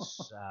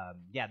notes.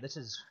 Yeah, this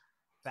is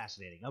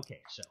fascinating.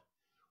 Okay, so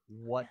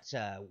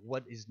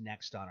what is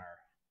next on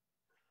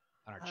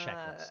on our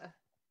checklist?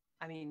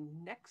 I mean,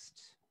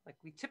 next, like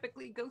we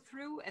typically go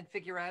through and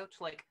figure out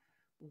like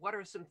what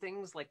are some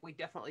things like we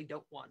definitely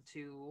don't want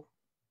to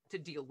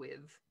deal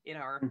with in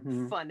our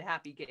fun,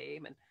 happy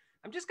game. And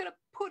I'm just gonna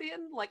put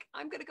in like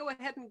I'm gonna go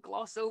ahead and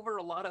gloss over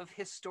a lot of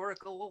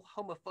historical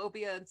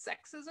homophobia and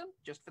sexism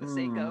just for the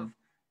sake of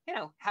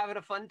having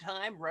a fun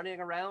time running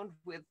around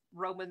with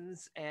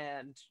Romans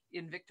and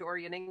in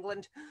Victorian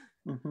England.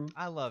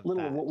 I love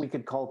little that. of what we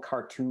could call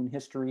cartoon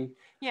history.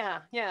 Yeah,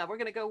 we're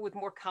gonna go with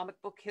more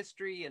comic book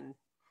history and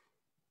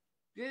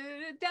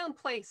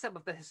downplay some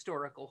of the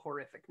historical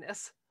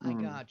horrificance. I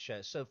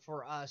gotcha. So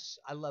for us,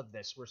 I love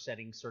this. We're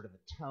setting sort of a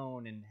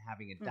tone and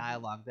having a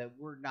dialogue that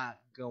we're not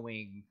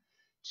going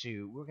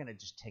to. We're going to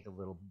just take a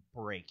little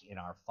break in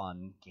our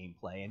fun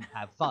gameplay and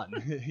have fun,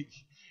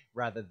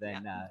 rather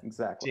than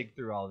exactly dig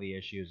through all the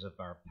issues of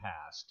our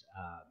past.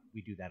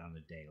 We do that on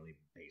a daily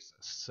basis.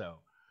 So,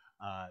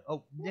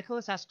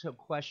 Nicholas asked a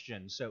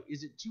question. So,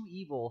 is it too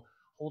evil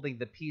holding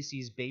the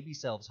PC's baby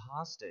selves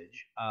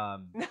hostage? I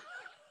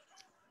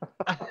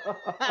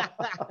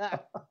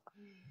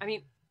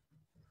mean,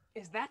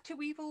 is that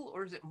too evil,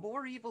 or is it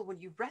more evil when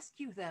you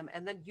rescue them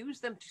and then use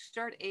them to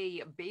start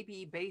a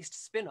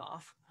baby-based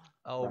spin-off?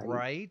 Oh,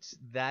 right.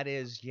 That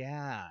is,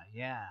 yeah.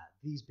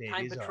 These babies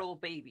Time Patrol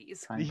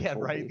babies. Time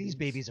Patrol right. babies. These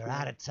babies are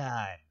out of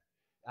time.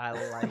 I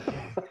like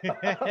it.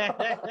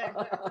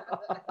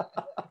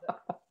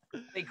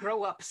 They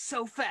grow up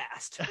so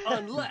fast,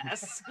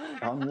 unless.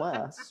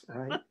 Unless,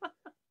 right?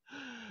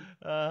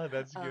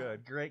 That's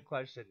good. Great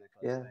question,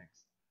 Nicholas. Yeah.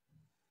 Thanks.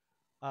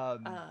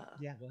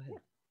 Yeah, go ahead.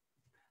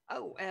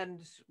 Oh, and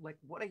like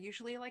what I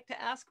usually like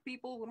to ask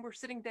people when we're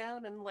sitting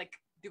down and like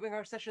doing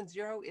our session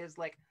 0 is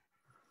like,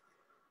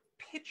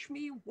 pitch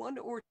me 1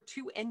 or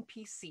 2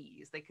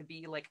 NPCs. They could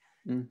be like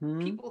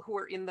people who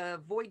are in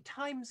the void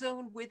time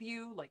zone with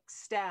you, like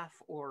staff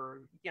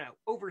or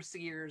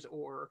overseers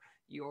or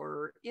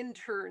your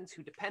interns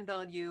who depend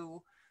on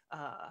you.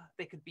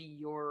 They could be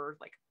your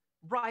like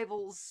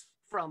rivals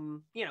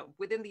from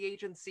within the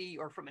agency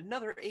or from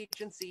another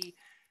agency.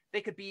 They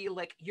could be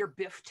like your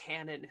Biff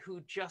Tannen, who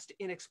just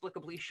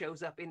inexplicably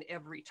shows up in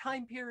every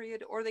time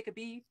period, or they could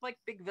be like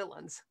big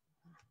villains.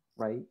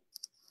 Right.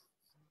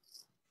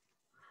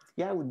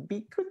 Yeah, it would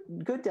be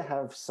good to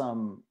have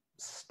some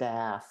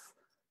staff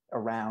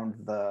around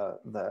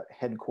the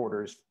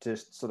headquarters,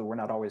 just so that we're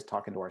not always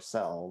talking to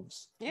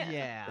ourselves.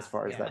 Yeah. As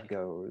far as that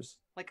goes.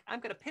 Like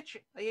I'm gonna pitch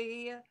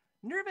a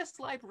nervous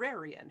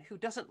librarian who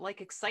doesn't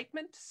like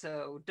excitement,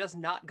 so does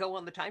not go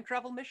on the time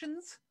travel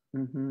missions.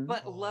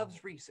 But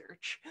loves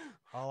research.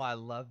 Oh, I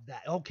love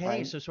that. Okay,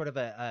 right. So sort of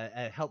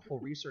a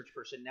helpful research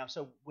person. Now,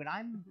 so when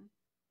I'm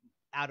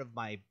out of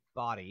my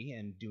body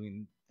and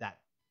doing that,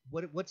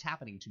 what's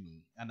happening to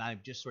me? And I'm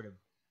just sort of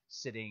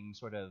sitting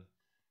sort of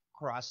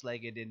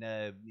cross-legged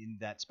in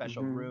that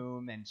special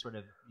room and sort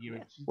of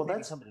Well,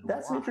 that's an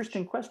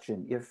interesting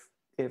question.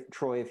 If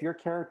Troy, if your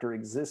character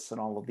exists in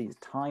all of these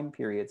time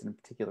periods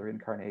and particular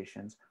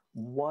incarnations,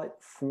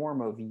 what form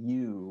of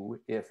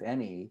you, if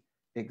any,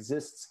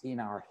 exists in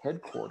our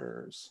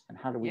headquarters, and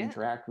how do we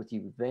interact with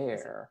you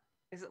there?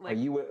 Is it like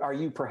are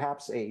you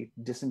perhaps a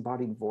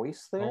disembodied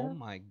voice there? Oh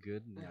my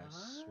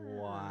goodness!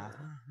 Wow,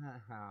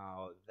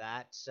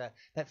 that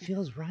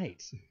feels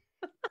right.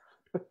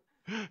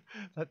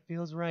 That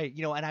feels right.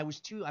 And I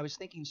was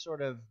thinking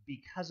sort of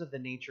because of the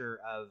nature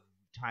of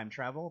time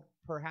travel,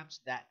 perhaps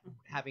that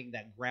having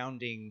that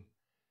grounding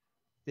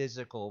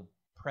physical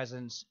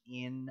presence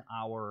in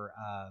our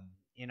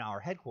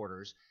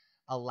headquarters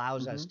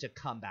allows us to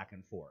come back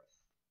and forth.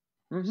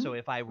 So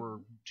if I were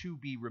to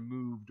be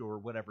removed or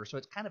whatever, so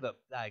it's kind of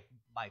like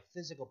my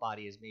physical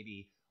body is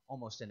maybe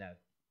almost in a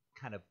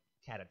kind of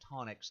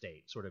catatonic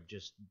state, sort of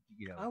just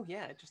Oh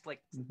yeah, just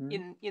like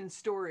in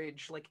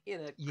storage, like in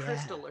a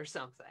crystal or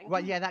something.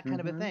 Well, yeah, that kind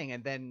of a thing.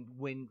 And then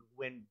when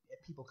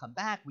people come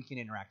back, we can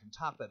interact and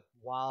talk. But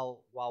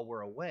while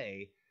we're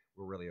away,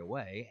 we're really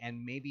away,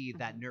 and maybe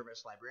that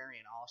nervous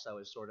librarian also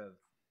is sort of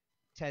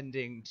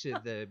tending to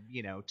the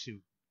to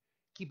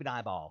keep an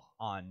eyeball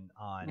on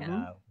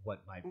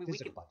what my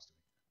physical body's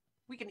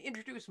doing. We can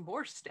introduce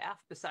more staff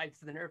besides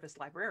the nervous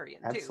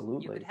librarian too.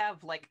 Absolutely. We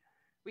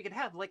could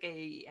have like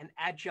an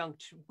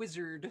adjunct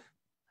wizard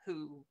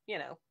who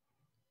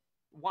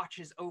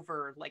watches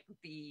over like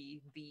the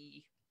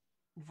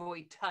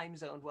void time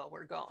zone while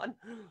we're gone.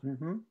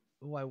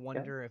 Oh, I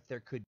wonder if there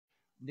could.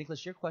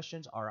 Nicholas, your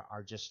questions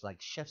are just like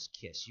chef's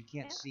kiss. You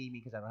can't see me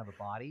because I don't have a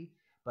body.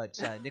 But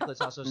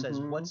Nicholas also says,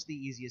 what's the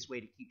easiest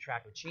way to keep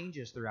track of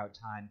changes throughout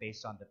time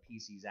based on the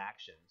PC's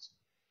actions?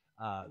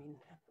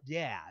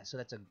 So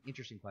that's an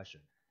interesting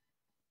question.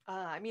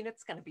 I mean,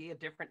 it's going to be a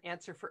different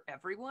answer for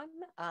everyone.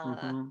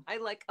 I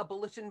like a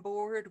bulletin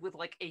board with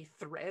like a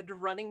thread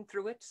running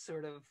through it,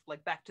 sort of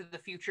like Back to the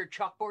Future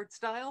chalkboard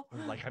style.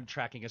 Like I'm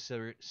tracking a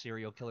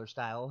serial killer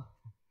style.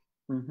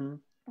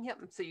 Yep,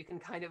 so you can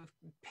kind of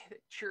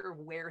picture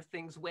where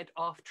things went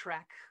off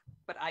track,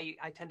 but I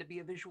tend to be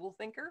a visual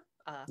thinker.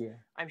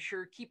 I'm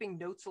sure keeping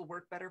notes will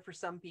work better for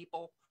some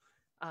people.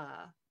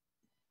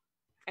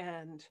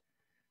 And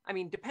I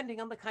mean,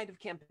 depending on the kind of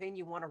campaign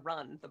you want to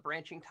run, the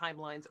branching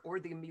timelines or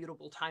the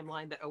immutable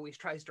timeline that always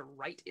tries to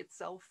right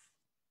itself.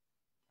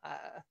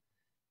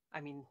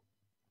 I mean,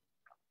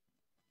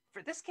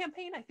 for this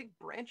campaign, I think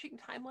branching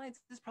timelines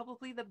is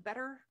probably the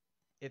better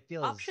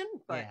option.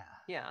 But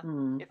yeah,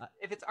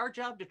 if it's our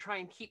job to try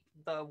and keep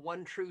the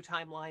one true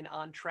timeline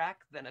on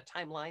track, then a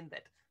timeline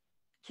that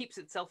keeps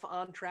itself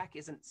on track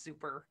isn't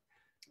super.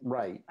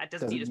 Right. That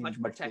doesn't need as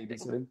much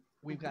protecting.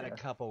 We've got a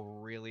couple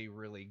really,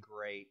 really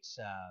great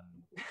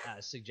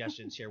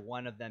suggestions here.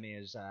 One of them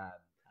is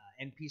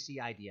NPC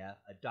idea,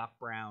 a Doc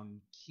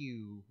Brown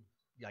Q,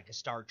 like a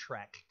Star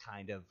Trek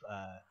kind of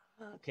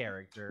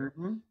character,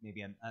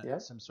 maybe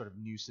some sort of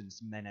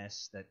nuisance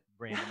menace that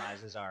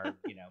randomizes our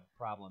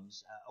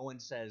problems. Owen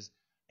says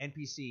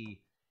NPC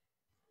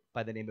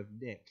by the name of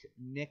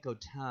Nick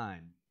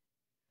O'Time.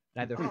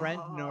 Neither friend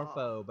nor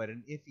foe, but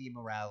an iffy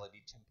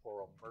morality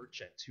temporal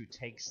merchant who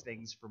takes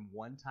things from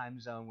one time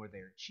zone where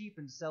they're cheap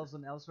and sells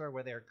them elsewhere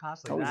where they're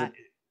costly.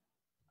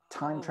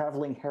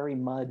 Time-traveling Harry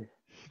Mudd.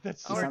 That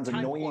sounds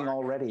annoying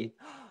already.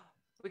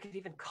 We could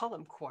even call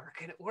him Quark,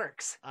 and it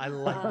works. I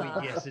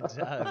like yes, it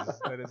does.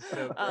 That is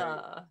so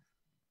great.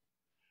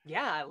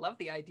 Yeah, I love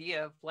the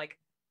idea of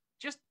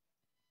just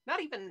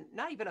not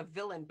even a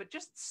villain, but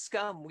just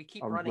scum we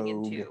keep running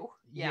into.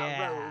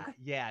 Yeah, rogue.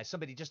 Yeah,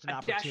 somebody just an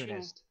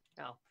opportunist.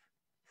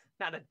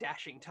 Not a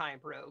dashing time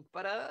rogue,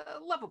 but a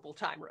lovable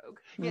time rogue.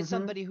 Yeah,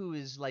 somebody who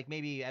is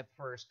maybe at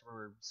first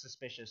we're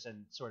suspicious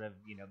and sort of,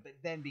 but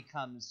then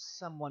becomes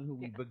someone who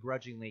we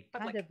begrudgingly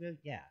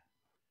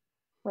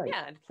Right.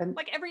 Yeah, and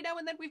every now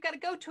and then we've got to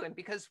go to him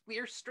because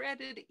we're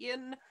stranded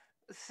in,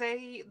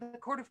 say, the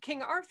court of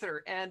King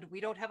Arthur, and we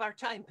don't have our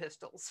time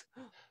pistols.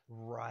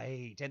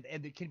 Right, and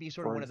it can be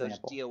sort of one of those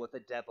deal with the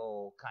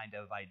devil kind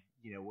of,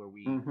 where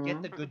we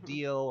get the good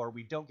deal or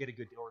we don't get a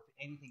good deal, or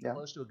if anything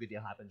close to a good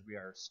deal happens, we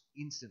are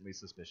instantly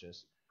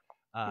suspicious.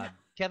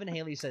 Kevin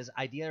Haley says,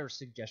 idea or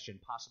suggestion,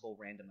 possible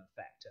random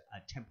effect,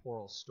 a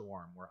temporal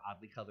storm where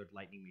oddly colored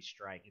lightning may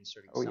strike,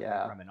 inserting something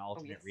from an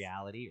alternate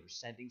reality or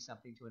sending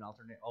something to an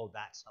alternate. Oh,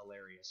 that's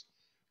hilarious.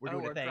 We're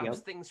doing a thing. Drops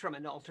things from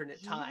an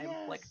alternate time,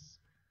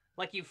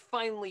 like you've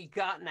finally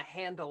gotten a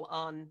handle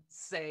on,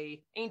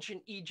 say,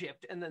 ancient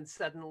Egypt, and then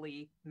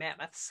suddenly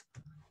mammoths.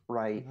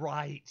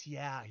 Right.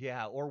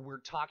 Yeah. Or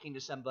we're talking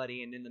to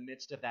somebody, and in the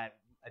midst of that,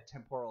 a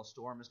temporal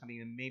storm is coming,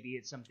 and maybe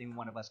it's something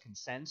one of us can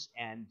sense,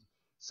 and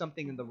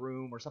something in the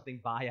room or something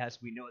by us,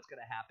 we know it's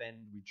going to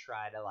happen. We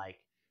try to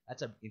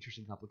that's an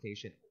interesting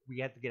complication. We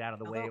have to get out of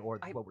the way, or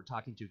what we're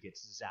talking to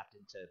gets zapped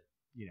into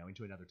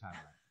another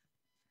timeline.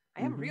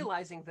 I am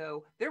realizing,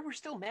 though, there were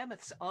still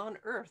mammoths on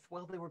Earth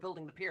while they were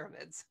building the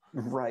pyramids.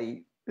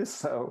 Right.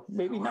 So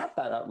maybe not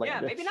that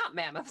outlandish. Yeah, maybe not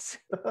mammoths.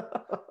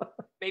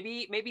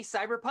 Maybe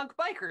cyberpunk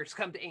bikers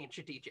come to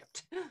ancient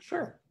Egypt.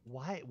 Sure.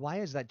 Why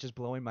is that just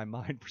blowing my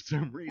mind for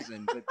some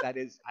reason? But that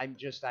is, I have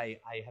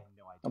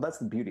no idea. Well, that's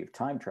the beauty of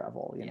time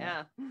travel. You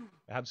know?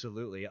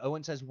 Absolutely.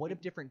 Owen says, what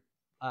if different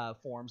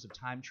forms of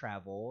time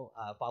travel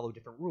follow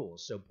different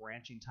rules? So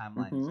branching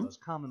timelines is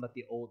most common, but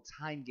the old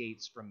time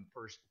gates from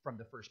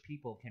the first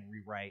people can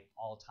rewrite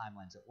all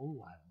timelines.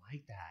 Oh, I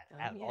like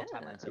that. All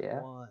timelines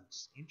at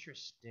once.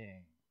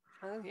 Interesting.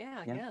 Oh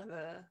yeah.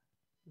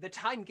 The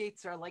time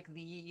gates are like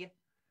the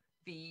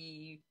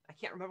I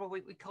can't remember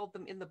what we called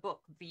them in the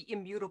book. The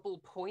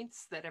immutable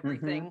points that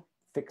everything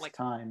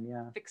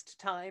fixed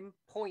time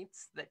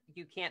points that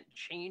you can't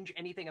change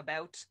anything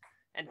about,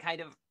 and kind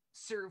of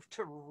serve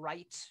to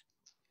write.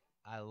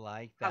 I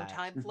like that. How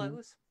time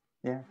flows.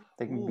 Yeah,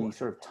 they can be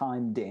sort of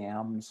time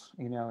dams,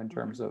 in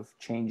terms of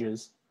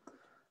changes.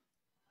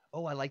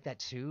 Oh, I like that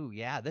too.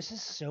 Yeah, this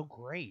is so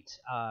great.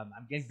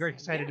 I'm getting very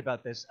excited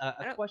about this.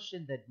 A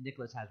question that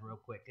Nicholas has real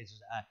quick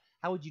is,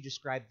 how would you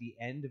describe the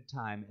end of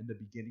time and the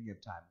beginning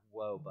of time?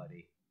 Whoa,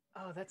 buddy.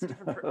 Oh, that's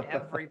different for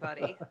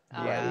everybody.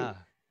 Yeah.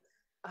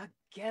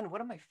 Again,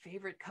 one of my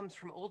favorite comes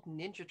from old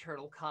Ninja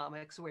Turtle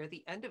comics where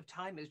the end of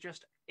time is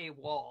just a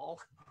wall.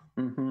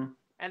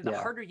 And the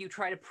harder you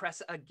try to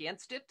press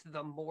against it,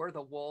 the more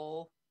the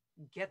wall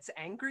gets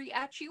angry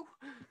at you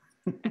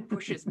and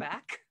pushes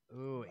back.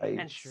 Ooh,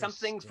 and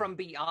something from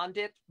beyond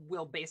it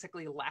will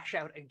basically lash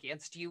out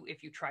against you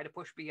if you try to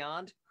push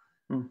beyond.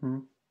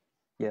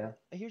 Yeah.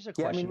 Here's a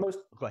question. I mean, most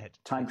Go ahead.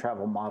 time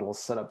travel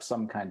models set up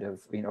some kind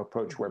of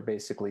approach where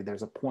basically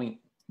there's a point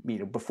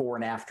before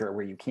and after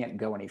where you can't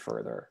go any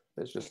further.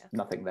 There's just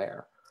nothing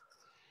there.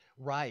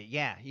 Right.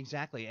 Yeah.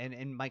 Exactly.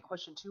 And my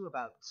question too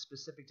about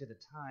specific to the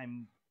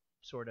time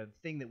sort of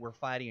thing that we're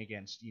fighting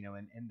against,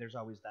 and there's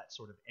always that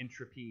sort of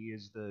entropy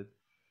is the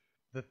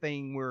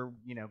thing we're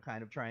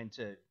kind of trying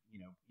to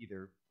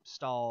either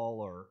stall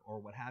or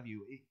what have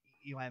you.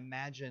 I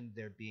imagine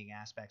there being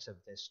aspects of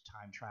this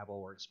time travel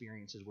or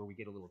experiences where we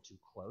get a little too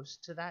close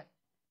to that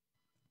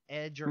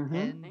edge or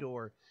end,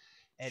 or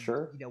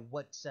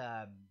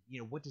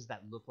what does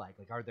that look like?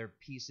 Like, are there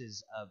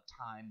pieces of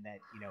time that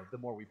the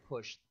more we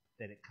push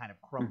that it kind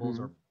of crumbles,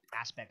 or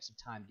aspects of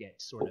time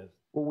get sort of.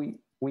 Well,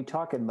 we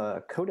talk in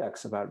the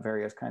codex about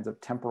various kinds of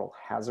temporal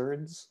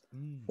hazards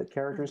that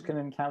characters can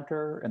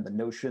encounter, and the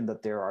notion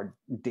that there are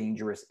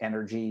dangerous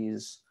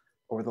energies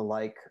or the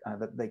like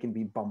that they can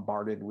be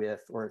bombarded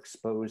with or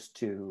exposed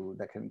to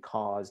that can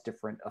cause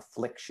different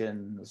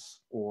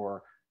afflictions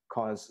or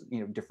cause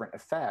different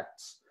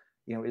effects.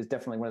 Is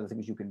definitely one of the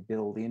things you can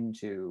build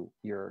into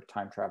your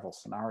time travel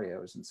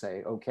scenarios and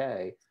say,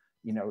 okay,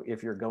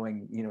 if you're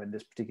going, in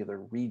this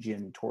particular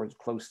region towards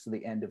close to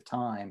the end of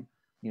time,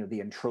 the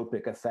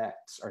entropic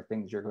effects are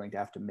things you're going to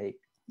have to make,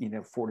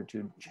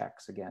 fortitude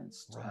checks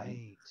against.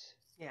 Right.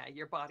 Yeah,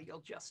 your body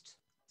will just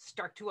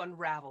start to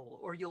unravel,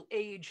 or you'll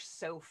age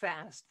so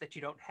fast that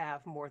you don't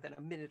have more than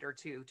a minute or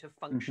two to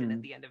function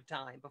at the end of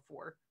time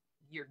before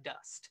you're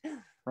dust.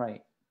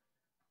 Right.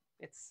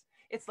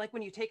 It's like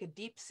when you take a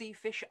deep sea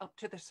fish up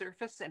to the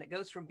surface and it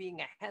goes from being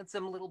a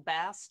handsome little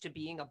bass to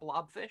being a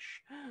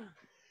blobfish.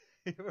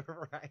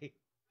 Right.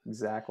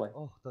 Exactly.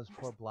 Oh, those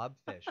poor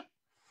blobfish.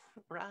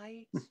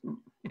 Right.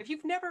 If you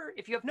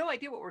have no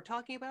idea what we're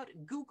talking about,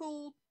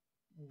 Google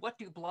what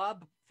do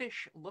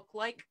blobfish look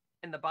like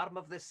in the bottom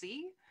of the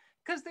sea?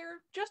 Because they're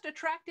just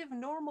attractive,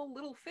 normal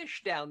little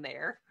fish down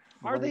there.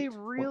 Are they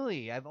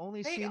really? I've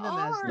only They seen them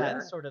as are.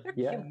 that sort of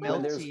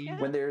melty.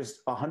 When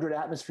there's 100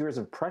 atmospheres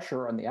of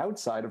pressure on the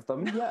outside of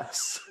them,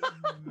 yes.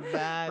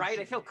 Right,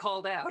 I feel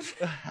called out.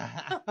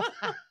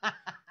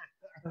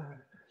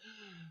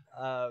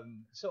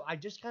 So I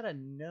just got a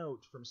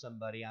note from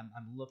somebody. I'm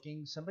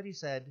looking. Somebody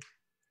said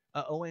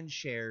Owen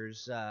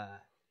shares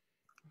that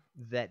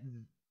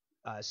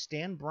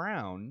Stan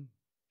Brown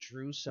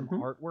drew some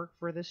artwork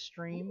for this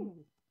stream.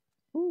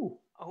 Ooh.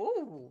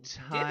 Oh,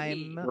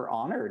 Time. We're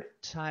honored.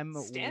 Time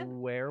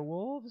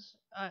werewolves.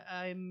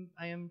 I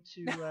am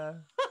to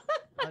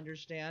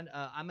understand.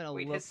 I'm gonna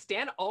Wait, look. has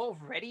Stan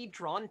already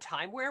drawn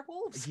time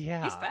werewolves?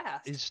 Yeah, he's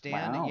fast. Is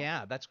Stan? Wow.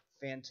 Yeah, that's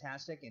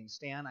fantastic. And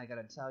Stan, I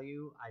gotta tell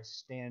you, I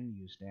stan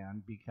you,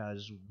 Stan,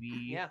 because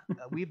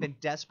we've been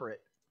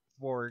desperate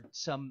for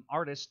some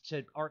artists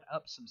to art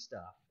up some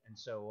stuff, and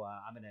so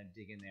I'm gonna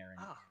dig in there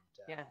and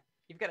yeah.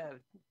 You gotta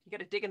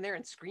dig in there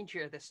and screen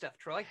share this stuff,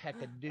 Troy.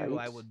 Heck, I do.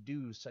 I will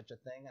do such a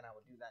thing, and I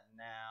will do that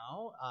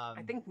now.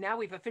 I think now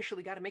we've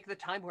officially got to make the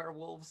time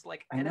werewolves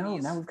like I know.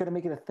 enemies. Now we've got to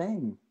make it a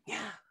thing.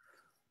 Yeah.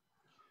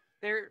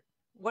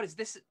 What is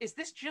this? Is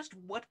this just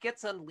what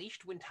gets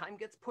unleashed when time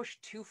gets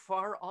pushed too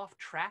far off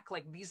track?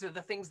 Like these are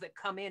the things that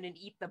come in and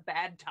eat the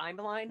bad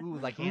timeline? Ooh,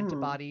 like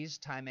antibodies,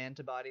 time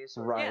antibodies.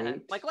 Right. Yeah,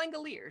 like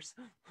Langoliers.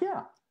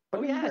 Yeah.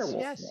 But yes.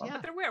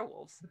 But they're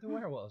werewolves. But they're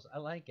werewolves. I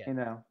like it.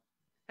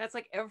 That's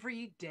like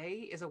every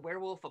day is a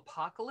werewolf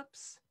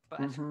apocalypse,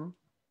 but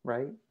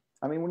right.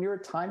 I mean, when you're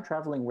a time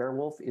traveling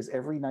werewolf, is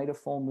every night a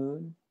full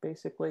moon,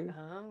 basically?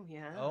 Oh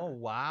yeah. Oh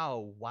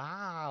wow.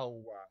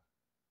 Well,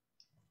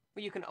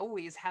 you can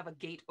always have a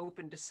gate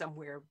open to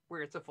somewhere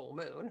where it's a full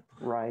moon.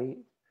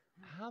 Right.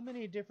 How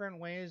many different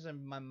ways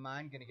am my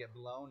mind gonna get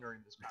blown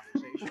during this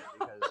conversation?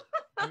 Because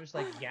I'm just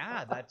like,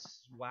 yeah,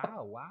 that's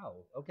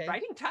wow. Okay.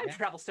 Writing time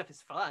travel stuff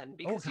is fun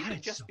because you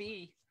can just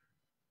be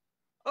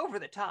over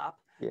the top.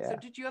 Yeah. So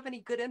did you have any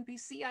good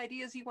NPC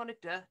ideas you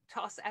wanted to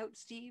toss out,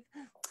 Steve?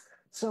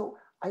 So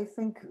I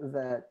think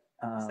that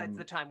besides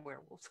the time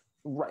werewolves.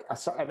 Right.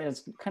 I mean,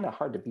 it's kind of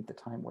hard to beat the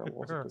time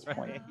werewolves at this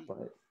point,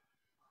 but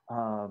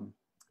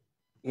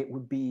it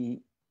would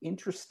be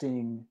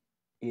interesting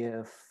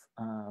if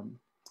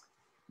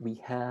we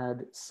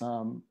had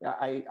some.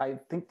 I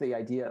think the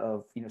idea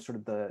of sort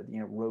of the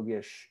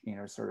roguish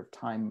sort of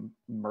time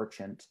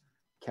merchant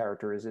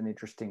character is an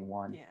interesting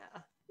one.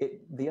 Yeah.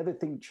 The other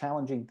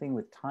challenging thing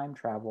with time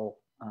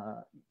travel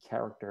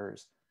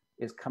characters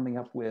is coming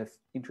up with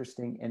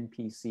interesting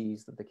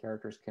NPCs that the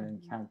characters can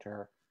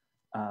encounter,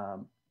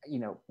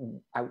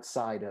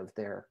 outside of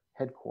their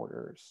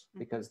headquarters,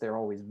 because they're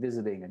always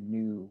visiting a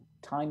new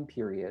time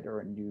period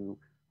or a new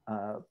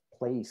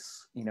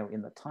place,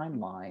 in the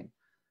timeline.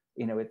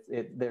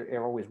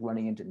 They're always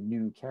running into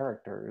new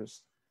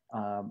characters,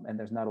 and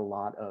there's not a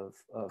lot of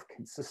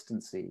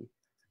consistency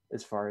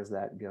as far as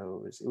that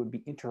goes. It would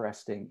be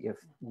interesting if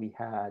we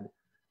had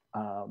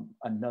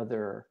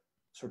another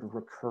sort of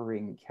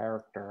recurring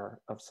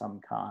character of some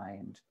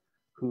kind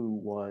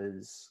who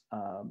was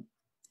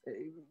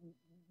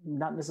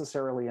not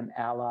necessarily an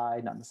ally,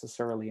 not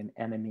necessarily an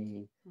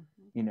enemy,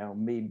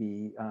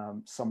 maybe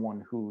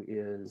someone who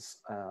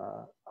is,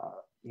 a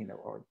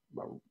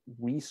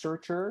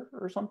researcher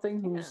or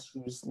something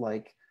who's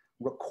like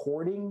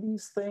recording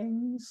these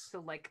things.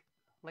 So like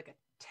a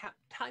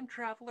time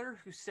traveler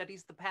who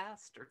studies the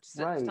past or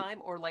studies time,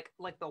 or like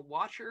the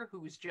Watcher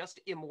who's just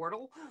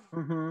immortal.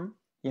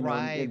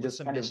 With just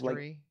some kind mystery. of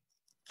like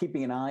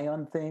keeping an eye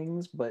on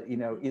things, but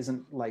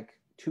isn't like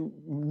too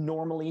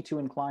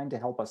inclined to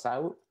help us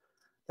out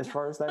as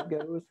far as that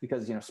goes,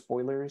 because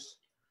spoilers.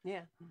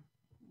 Yeah,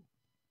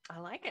 I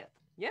like it.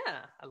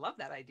 Yeah, I love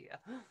that idea.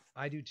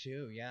 I do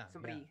too. Yeah.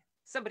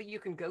 Somebody you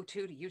can go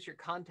to use your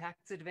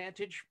contacts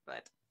advantage,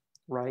 but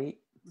right.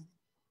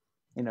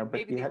 But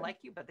maybe they like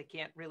you, but they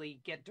can't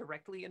really get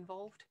directly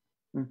involved.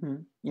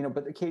 You know,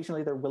 but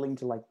occasionally they're willing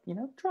to, like, you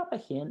know, drop a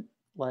hint,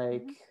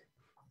 like, It's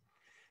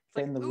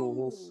bend like, the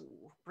rules.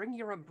 ooh, bring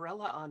your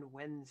umbrella on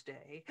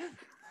Wednesday.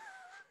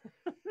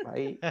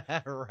 Right.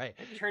 Right.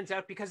 It turns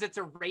out because it's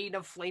a rain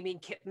of flaming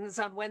kittens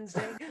on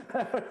Wednesday.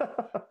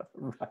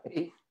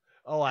 Right.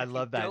 Oh, I If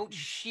love you that. don't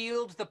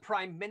shield the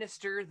prime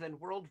minister, then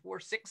World War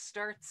VI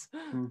starts.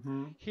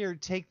 Here,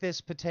 take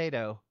this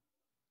potato.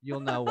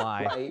 You'll know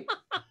why. Right.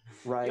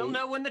 Right. You'll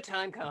know when the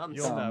time comes.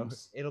 You'll know.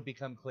 It'll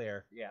become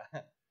clear. Yeah.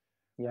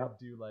 Yeah. I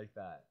do like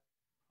that.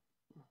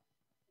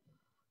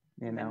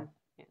 You know,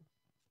 Yeah.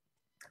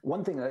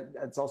 one thing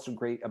that's also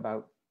great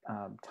about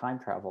time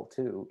travel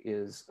too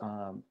is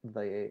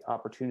the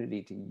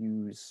opportunity to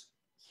use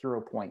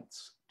hero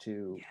points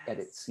to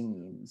edit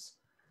scenes.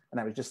 And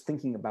I was just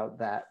thinking about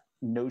that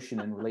notion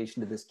in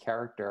relation to this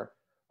character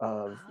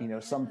of, you know,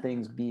 some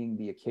things being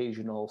the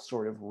occasional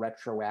sort of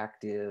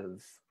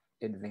retroactive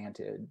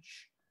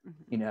advantage,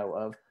 you know,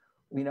 of,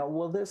 you know,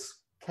 well, this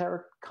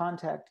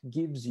contact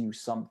gives you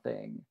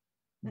something,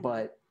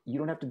 but you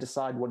don't have to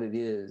decide what it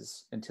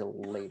is until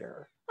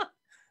later.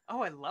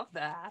 Oh, I love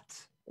that.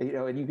 You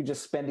know, and you can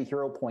just spend a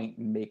hero point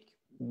and make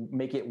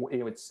it, you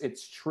know, it's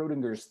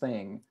Schrodinger's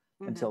thing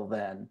until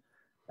then.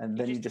 And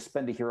then you just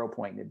spend a hero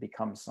point and it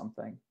becomes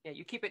something. Yeah,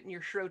 you keep it in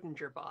your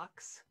Schrodinger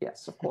box.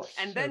 Yes, of course.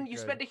 And then you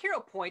spend a hero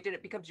point and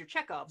it becomes your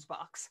Chekhov's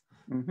box.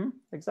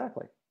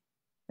 Exactly.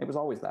 It was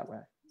always that way.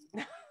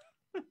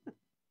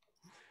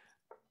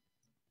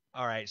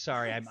 All right,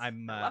 sorry,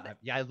 I'm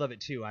yeah, I love it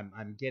too.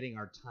 I'm getting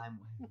our time.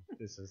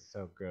 This is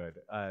so good.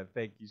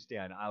 Thank you,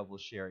 Stan. I will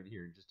share it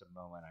here in just a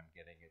moment. I'm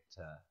getting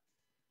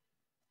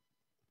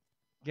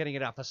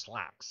it off the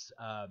slacks.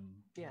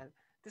 Yeah,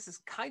 this is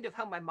kind of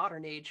how my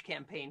modern age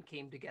campaign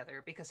came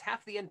together, because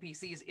half the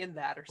NPCs in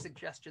that are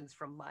suggestions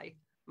from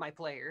my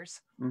players.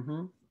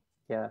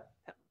 Yeah.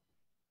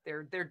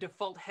 Their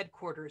default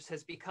headquarters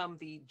has become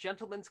the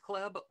Gentlemen's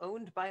Club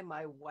owned by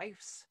my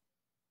wife's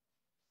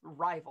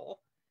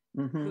rival,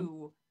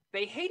 who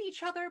they hate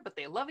each other, but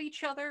they love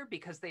each other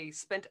because they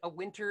spent a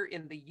winter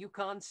in the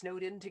Yukon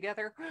snowed in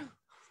together.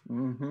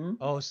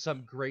 Oh,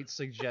 some great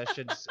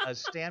suggestions.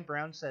 Stan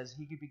Brown says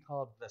he could be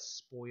called the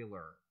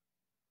Spoiler.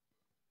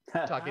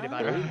 Talking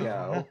about there you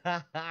go.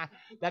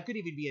 That could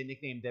even be a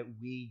nickname that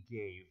we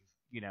gave,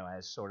 you know,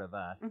 as sort of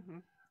a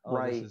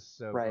right. This is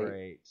so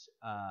great.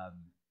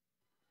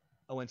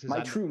 Owen says, my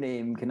true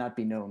name cannot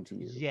be known to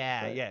you.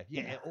 Yeah.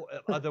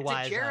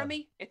 Otherwise, is it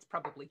Jeremy? It's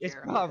probably Jeremy. It's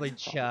probably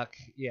Chuck.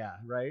 Yeah,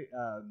 right.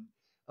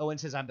 Owen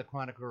says, "I'm the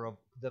chronicler of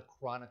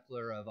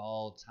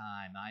all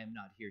time. I am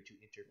not here to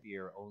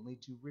interfere, only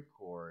to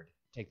record."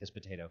 Take this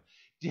potato.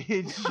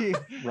 Did you?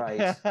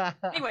 Right.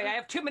 Anyway, I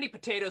have too many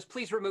potatoes.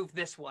 Please remove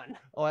this one.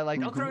 Oh, I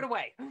like. Don't throw it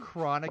away.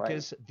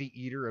 Chronicus, the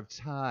eater of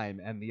time,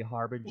 and the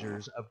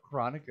harbingers of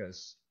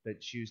Chronicus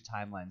that choose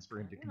timelines for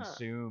him to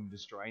consume,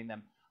 destroying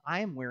them.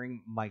 I am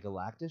wearing my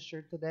Galactus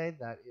shirt today.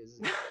 That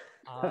is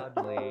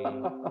oddly.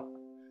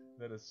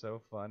 That is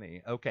so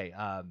funny. Okay.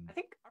 I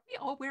think, are we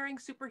all wearing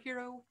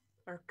superhero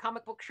or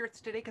comic book shirts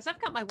today? Because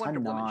I've got my Wonder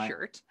Woman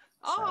shirt.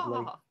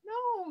 Sadly. Oh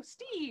no,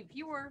 Steve,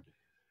 you are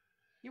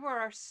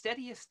our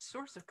steadiest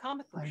source of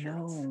comic book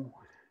shirts. Know.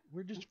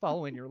 We're just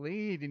following your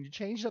lead, and you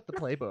changed up the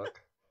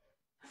playbook.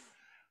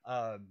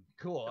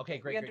 Cool. Okay,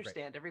 great. We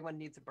understand. Everyone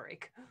needs a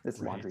break. It's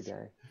laundry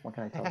day. What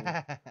can I tell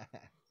you?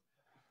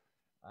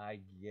 I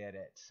get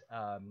it.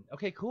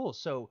 Okay, cool.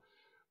 So,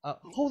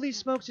 holy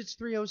smokes, it's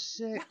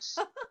 3:06.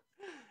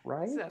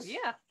 Right? So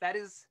yeah, that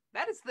is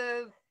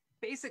the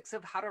basics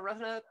of how to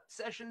run a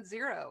session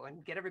 0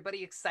 and get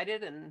everybody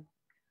excited. And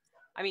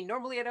I mean,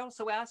 normally I'd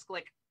also ask,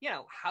 like, you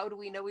know, how do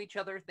we know each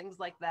other? Things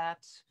like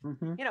that.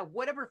 You know,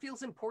 whatever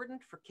feels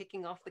important for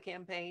kicking off the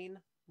campaign,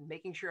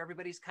 making sure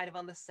everybody's kind of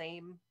on the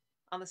same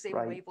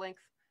wavelength.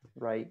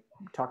 Right.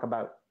 Talk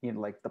about, you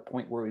know, like the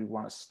point where we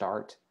want to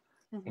start.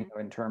 You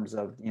know, in terms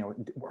of, you know,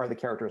 are the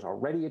characters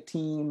already a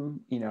team?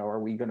 You know,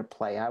 are we going to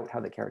play out how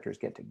the characters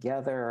get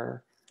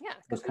together? Yeah,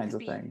 those kinds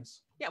of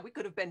things. Yeah, we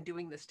could have been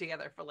doing this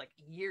together for like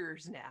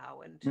years now,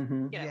 and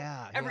you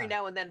know, every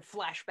now and then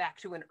flash back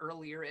to an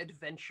earlier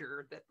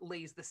adventure that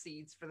lays the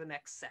seeds for the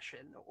next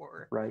session.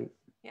 Or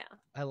yeah,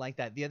 I like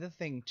that. The other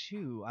thing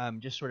too,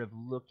 just sort of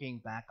looking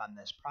back on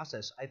this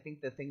process, I think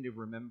the thing to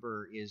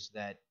remember is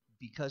that,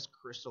 because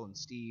Crystal and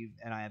Steve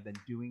and I have been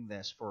doing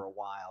this for a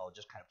while,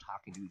 just kind of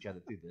talking to each other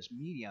through this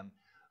medium,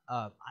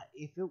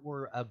 if it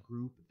were a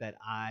group that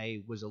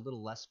I was a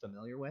little less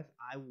familiar with,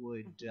 I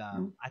would,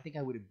 I think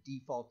I would have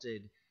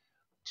defaulted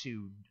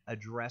to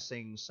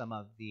addressing some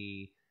of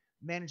the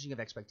managing of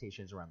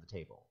expectations around the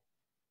table.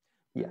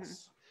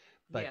 Yes.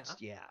 But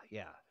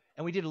yeah.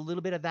 And we did a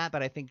little bit of that,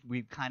 but I think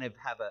we kind of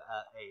have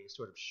a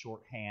sort of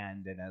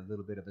shorthand and a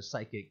little bit of a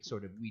psychic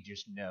sort of, we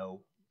just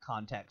know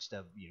context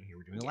of, you know, here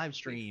we're doing a live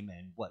stream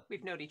and what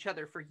we've known each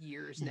other for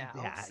years now.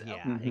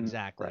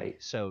 Exactly. Right.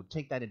 So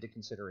take that into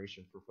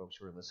consideration for folks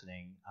who are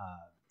listening.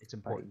 It's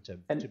important to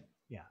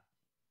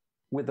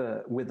with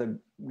a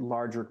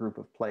larger group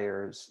of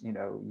players, you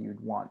know,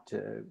 you'd want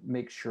to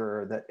make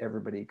sure that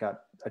everybody got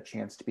a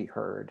chance to be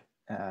heard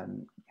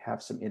and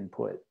have some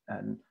input.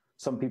 And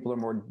some people are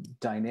more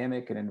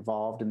dynamic and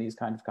involved in these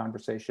kinds of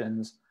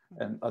conversations,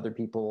 and other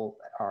people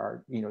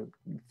are,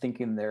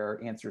 thinking their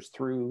answers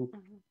through,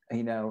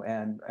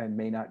 and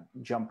may not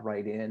jump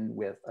right in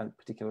with a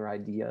particular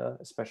idea,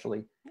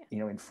 especially,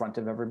 in front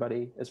of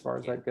everybody as far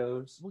as that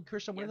goes. Well,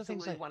 Kirsten, one of the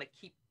things I want to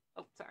keep.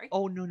 Oh, sorry.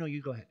 Oh, no,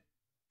 you go ahead.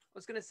 I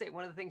was going to say,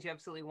 one of the things you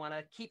absolutely want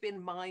to keep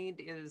in mind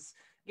is,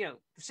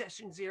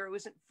 session 0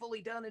 isn't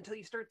fully done until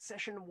you start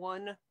session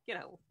 1,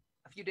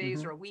 a few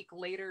days or a week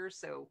later.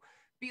 So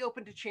be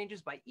open to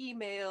changes by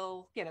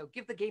email,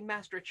 give the game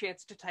master a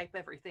chance to type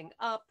everything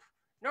up.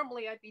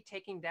 Normally I'd be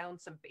taking down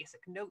some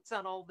basic notes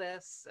on all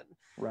this,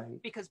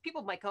 and because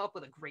people might come up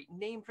with a great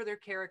name for their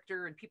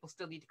character and people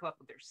still need to come up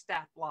with their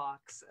stat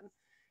blocks. And,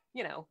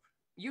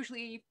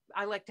 usually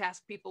I like to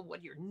ask people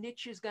what your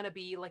niche is going to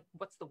be. Like,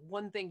 what's the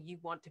one thing you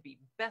want to be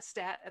best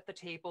at the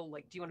table?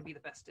 Like, do you want to be the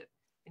best at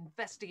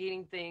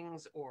investigating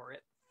things, or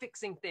at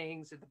fixing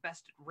things, or the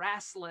best at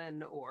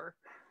wrestling, or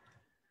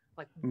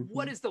like,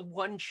 what is the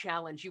one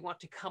challenge you want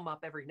to come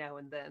up every now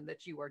and then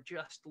that you are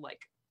just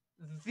like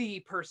the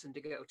person to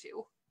go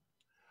to?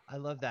 I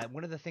love that.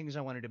 One of the things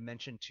I wanted to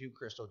mention too,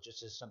 Crystal,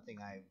 just as something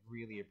I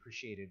really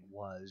appreciated,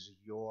 was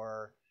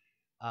your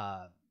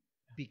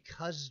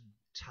because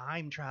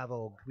time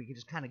travel, we can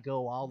just kind of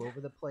go all over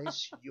the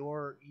place.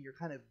 You're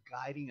kind of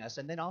guiding us,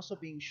 and then also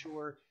being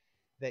sure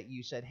that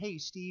you said, "Hey,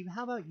 Steve,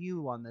 how about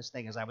you on this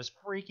thing?" As I was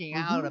freaking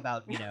out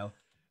about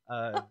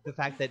the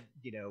fact that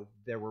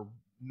there were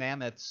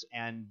mammoths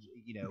and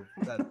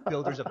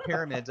builders of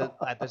pyramids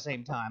at the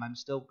same time. I'm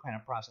still kind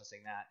of processing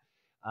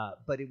that,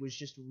 but it was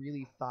just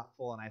really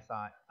thoughtful, and I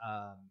thought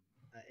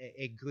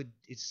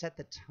it set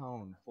the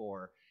tone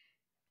for,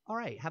 all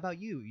right, how about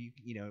you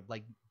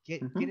like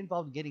get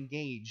involved and get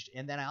engaged.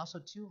 And then I also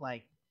too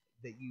like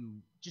that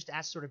you just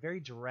asked sort of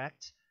very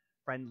direct,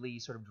 friendly,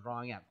 sort of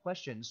drawing out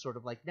questions, sort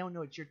of like, no,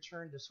 it's your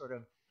turn to sort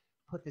of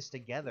put this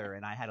together.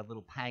 And I had a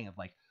little pang of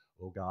like,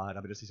 oh God,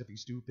 I'm going to say something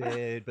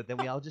stupid. But then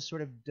we all just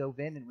sort of dove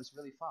in, and it was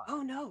really fun.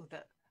 Oh no,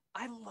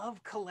 I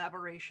love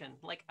collaboration.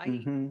 Like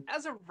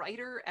as a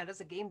writer and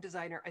as a game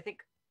designer, I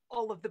think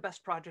all of the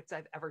best projects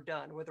I've ever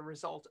done were the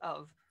result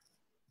of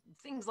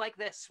things like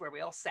this, where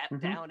we all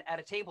sat down at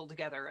a table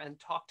together and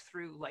talked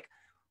through, like,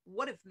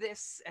 what if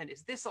this, and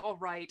is this all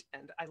right?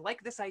 And I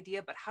like this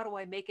idea, but how do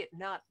I make it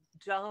not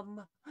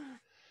dumb?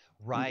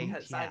 Right.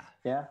 Because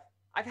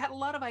I've had a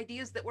lot of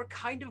ideas that were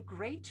kind of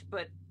great,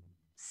 but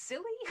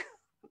silly.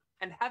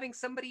 And having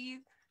somebody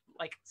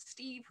like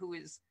Steve, who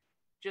is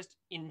just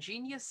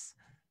ingenious,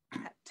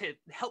 to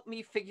help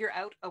me figure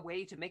out a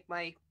way to make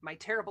my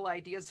terrible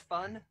ideas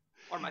fun,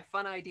 or my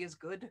fun ideas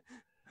good.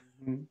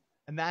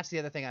 And that's the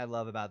other thing I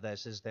love about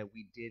this, is that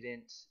we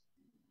didn't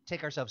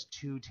take ourselves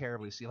too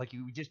terribly seriously. Like,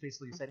 you just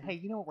basically said, hey,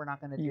 you know what we're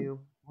not going to do?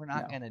 We're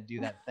not going to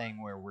do that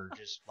thing where we're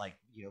just like,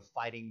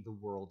 fighting the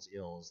world's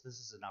ills. This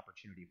is an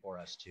opportunity for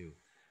us to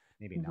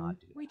maybe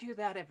not do that. We do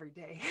that every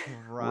day.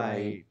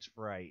 Right.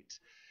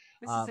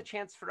 This is a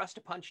chance for us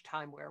to punch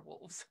time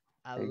werewolves.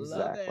 I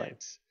love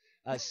it.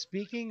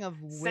 Speaking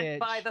of which, sent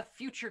by the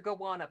future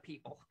Gowanna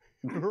people.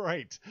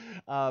 Right.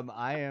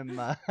 I am.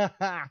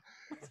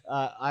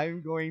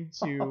 I'm going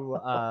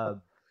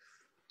to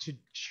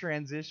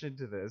transition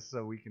to this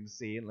so we can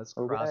see, and let's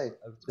cross.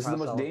 This is the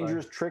most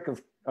dangerous trick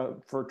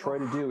for Troy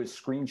to do, is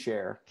screen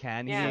share.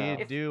 Can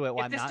you do it?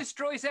 Well, if this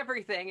destroys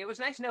everything, it was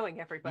nice knowing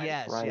everybody.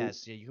 Yes,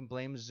 yes. Yeah, you can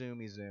blame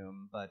Zoomy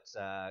Zoom, but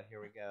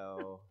here we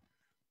go.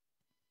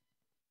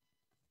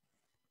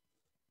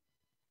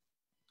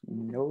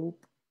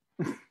 Nope.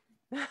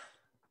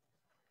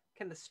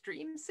 Can the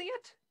stream see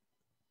it?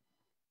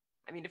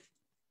 I mean,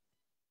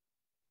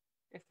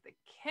 if they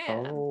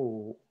can.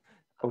 Oh,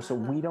 so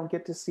we don't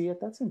get to see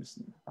it? That seems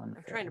unfair.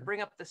 I'm trying to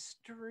bring up the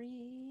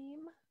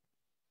stream.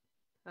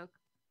 Oh,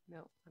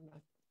 no, I'm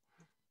not.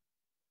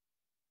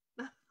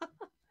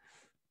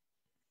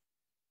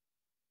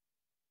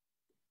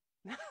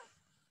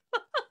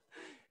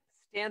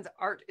 Stan's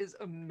art is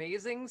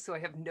amazing, so I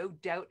have no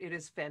doubt it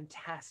is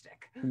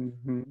fantastic.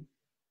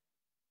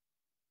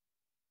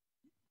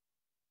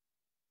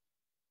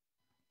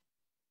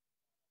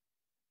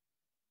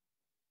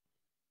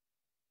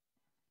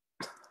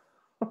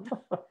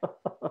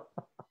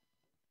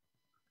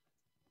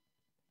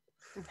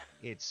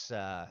 It's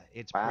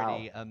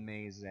pretty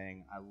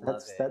amazing. I love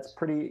it. That's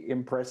pretty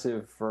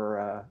impressive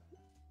for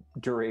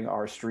during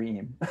our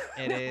stream.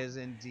 It is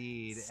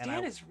indeed.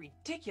 Stan is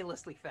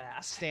ridiculously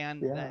fast.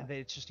 Stan,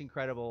 it's just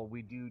incredible.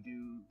 We do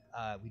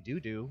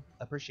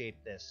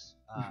appreciate this.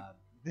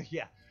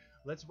 Yeah,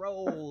 let's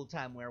roll,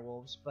 Time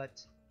Werewolves.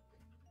 But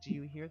do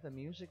you hear the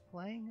music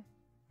playing?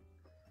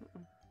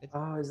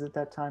 Is it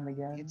that time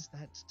again? It's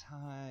that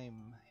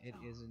time. It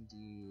is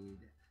indeed.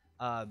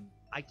 I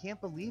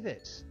can't believe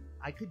it.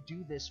 I could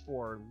do this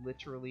for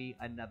literally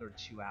another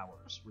 2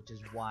 hours, which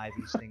is why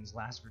these things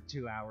last for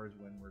 2 hours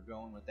when we're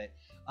going with it.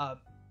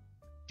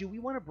 Do we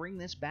want to bring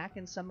this back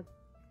in some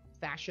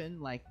fashion,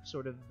 like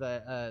sort of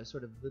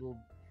little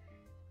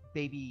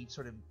baby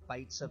sort of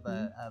bites of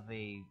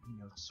a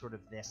sort of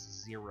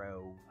this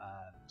 0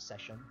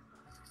 session?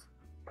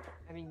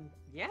 I mean,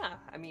 yeah.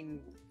 I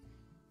mean,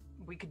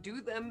 we could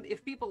do them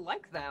if people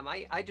like them.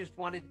 I just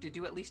wanted to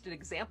do at least an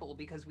example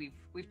because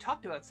we've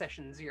talked about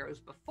session zeros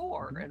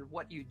before and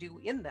what you do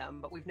in them,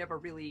 but we've never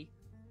really,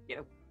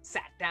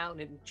 sat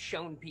down and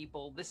shown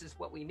people this is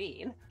what we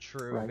mean.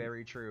 True, right.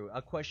 Very true.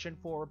 A question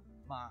for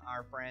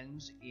our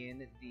friends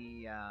in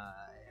the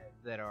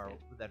that are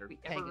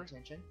paying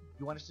attention.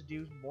 You want us to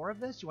do more of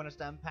this? You want us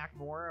to unpack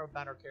more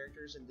about our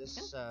characters in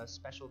this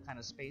special kind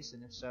of space?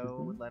 And if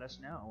so, let us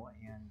know.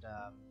 And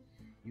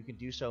you can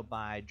do so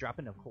by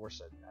dropping, of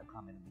course, a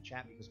comment in the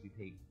chat because we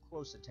pay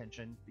close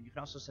attention. But you can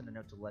also send a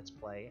note to Let's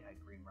Play at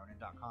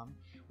greenronin.com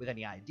with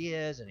any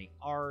ideas, any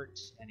art,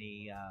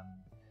 any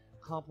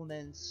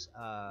compliments,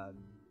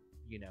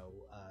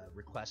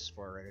 requests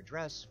for an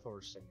address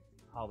for some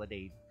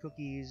holiday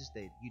cookies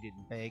that you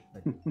didn't bake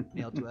but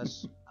mailed to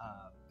us.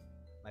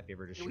 My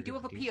favorite is we do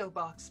have cookies. A P.O.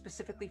 box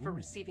specifically for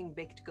receiving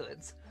baked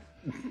goods.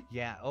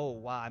 Yeah. Oh,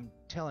 wow. I'm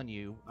telling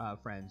you,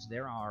 friends,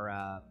 there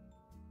are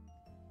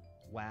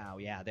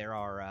there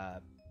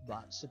are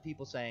lots of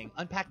people saying,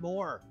 unpack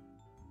more.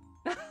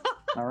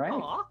 All right.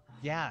 Aww.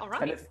 Yeah. All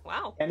right.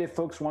 And if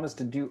folks want us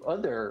to do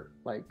other,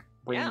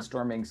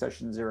 brainstorming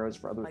session zeros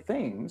for other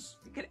things.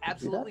 You could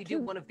absolutely do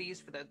one of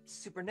these for the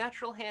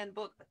Supernatural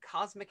Handbook, the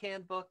Cosmic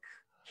Handbook,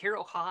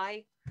 Hero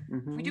High.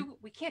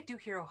 We can't do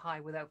Hero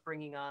High without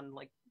bringing on,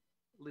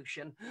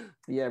 Lucian.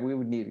 Yeah, we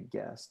would need a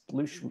guest.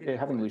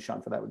 Having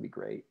Lucian for that would be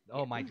great.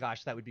 Oh my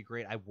gosh, that would be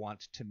great. I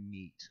want to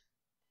meet.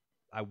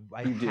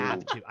 I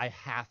have to. I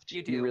have to.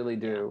 You do. You really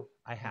do.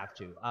 I have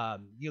to.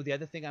 The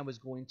other thing I was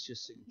going to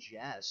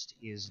suggest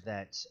is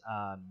that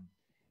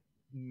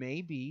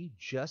maybe,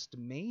 just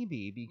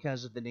maybe,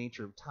 because of the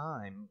nature of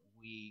time,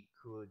 we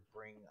could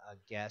bring a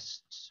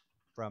guest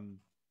from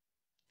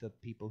the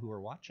people who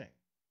are watching.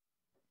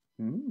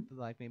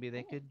 Maybe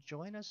they could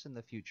join us in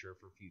the future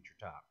for future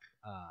talk.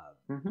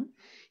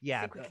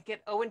 Yeah. Think we could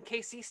get Owen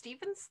K.C.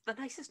 Stevens, the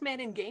nicest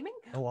man in gaming?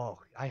 Oh,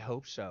 I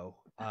hope so.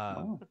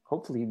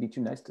 Hopefully he'd be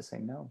too nice to say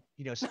no.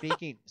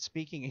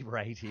 Speaking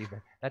right,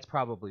 that's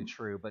probably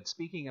true. But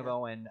speaking of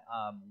Owen,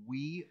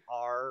 we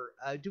are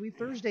doing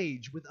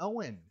Thursdays with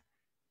Owen.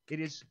 It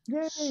is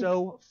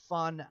so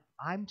fun.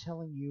 I'm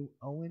telling you,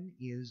 Owen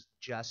is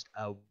just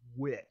a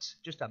wit,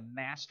 just a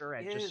master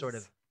at just sort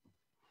of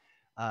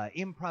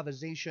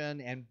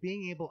improvisation and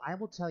being able. I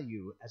will tell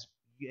you,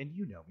 and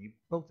you know me,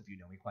 both of you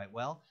know me quite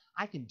well.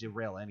 I can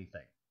derail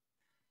anything.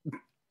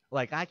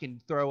 I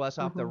can throw us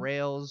off the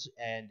rails,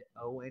 and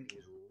Owen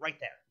is right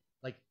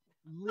there,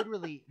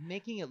 literally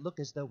making it look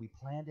as though we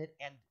planned it.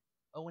 And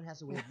Owen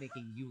has a way of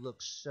making you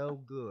look so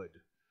good.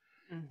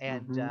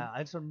 And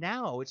so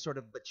now it's sort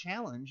of a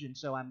challenge, and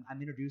so I'm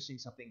introducing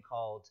something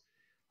called,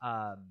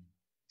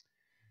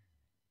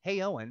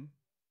 "Hey Owen,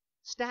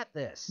 stat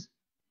this."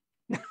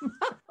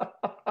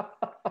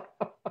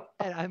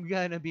 And I'm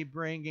gonna be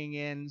bringing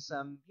in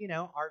some,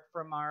 art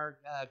from our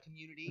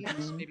community,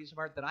 and maybe some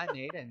art that I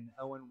made, and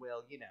Owen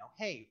will,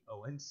 "Hey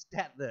Owen,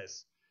 stat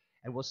this,"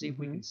 and we'll see if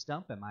we can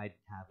stump him. I'd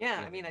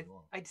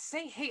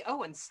say, "Hey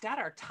Owen, stat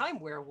our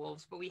time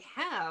werewolves," but we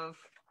have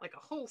a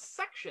whole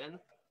section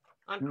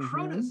on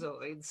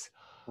chronozoids.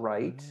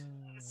 Right.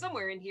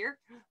 Somewhere in here.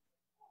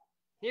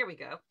 Here we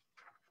go.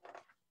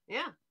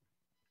 Yeah.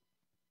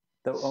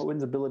 Though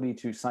Owen's ability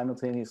to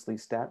simultaneously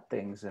stat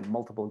things in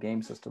multiple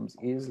game systems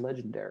is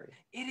legendary.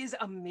 It is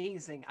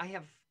amazing. I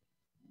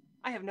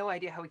have no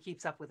idea how he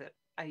keeps up with it.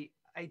 I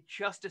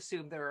just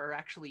assume there are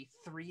actually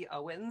 3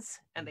 Owens,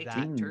 and they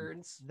take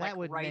turns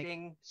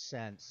writing. Make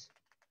sense.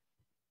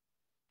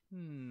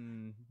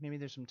 Maybe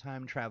there's some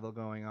time travel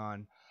going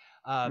on.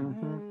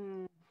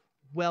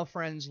 Well,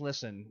 friends,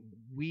 listen.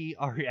 We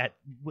are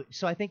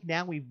so I think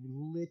now we've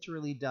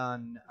literally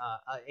done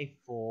a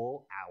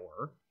full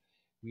hour.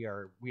 We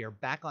are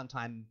back on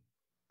time,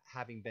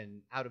 having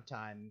been out of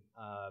time,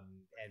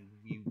 and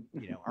we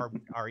are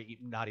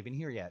not even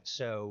here yet.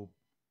 So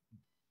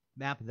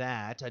map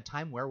that.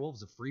 Time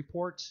Werewolves of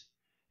Freeport.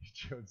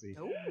 Jonesy,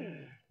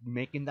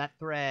 making that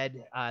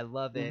thread. I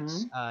love it.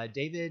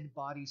 David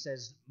Body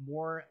says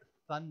more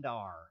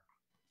Thundar.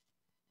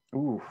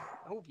 Ooh.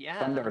 Oh yeah.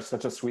 Thundar is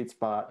such a sweet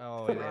spot.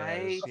 Oh, it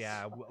is.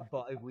 Yeah,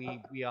 but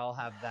we all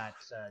have that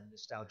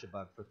nostalgia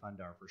bug for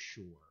Thundar for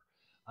sure.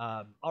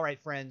 All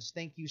right, friends,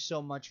 thank you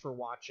so much for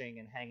watching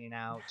and hanging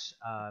out.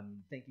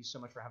 Thank you so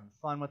much for having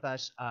fun with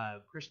us.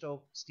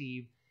 Crystal,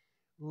 Steve,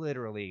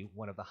 literally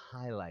one of the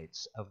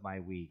highlights of my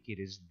week. It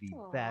is the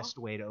best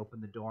way to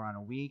open the door on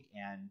a week,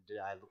 and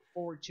I look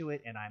forward to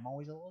it, and I'm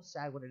always a little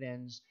sad when it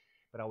ends,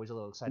 but always a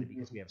little excited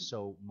because we have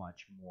so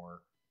much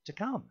more to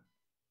come.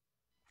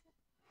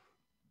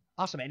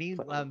 Awesome. Any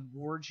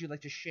words you'd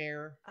like to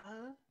share?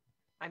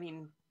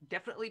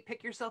 Definitely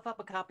pick yourself up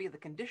a copy of the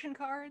condition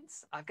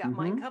cards. I've got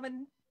mine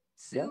coming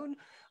soon. Yep.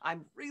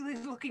 I'm really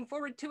looking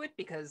forward to it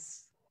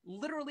because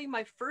literally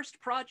my first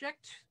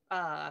project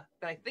that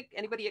I think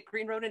anybody at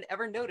Green Ronin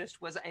ever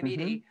noticed was I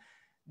made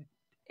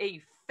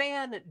a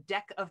fan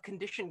deck of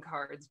condition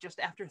cards just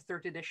after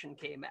 3rd edition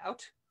came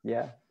out.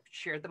 Yeah.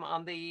 Shared them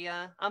on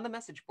the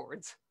message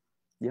boards.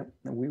 Yep.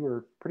 And we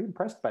were pretty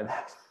impressed by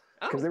that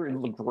because they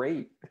look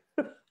great.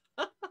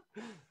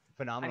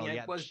 Phenomenal. I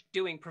Yeah. was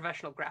doing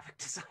professional graphic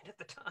design at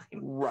the time.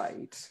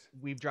 Right.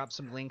 We've dropped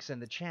some links in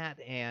the chat,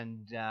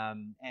 and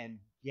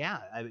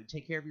yeah,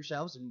 take care of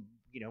yourselves, and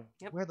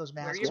wear those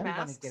masks. Wear your We want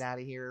to masks. get out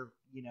of here.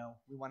 We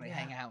want to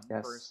hang out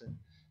in person.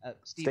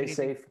 Steve, Stay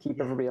safe. Keep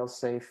everybody else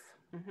safe.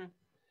 Mm-hmm.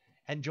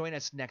 And join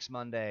us next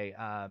Monday.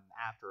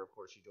 After, of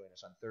course, you join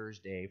us on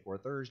Thursday for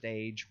Thursday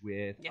Age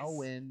with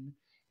Owen.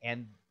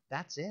 And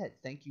that's it.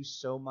 Thank you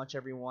so much,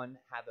 everyone.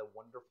 Have a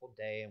wonderful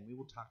day, and we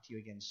will talk to you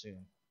again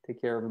soon. Take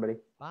care, everybody.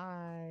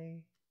 Bye.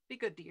 Be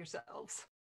good to yourselves.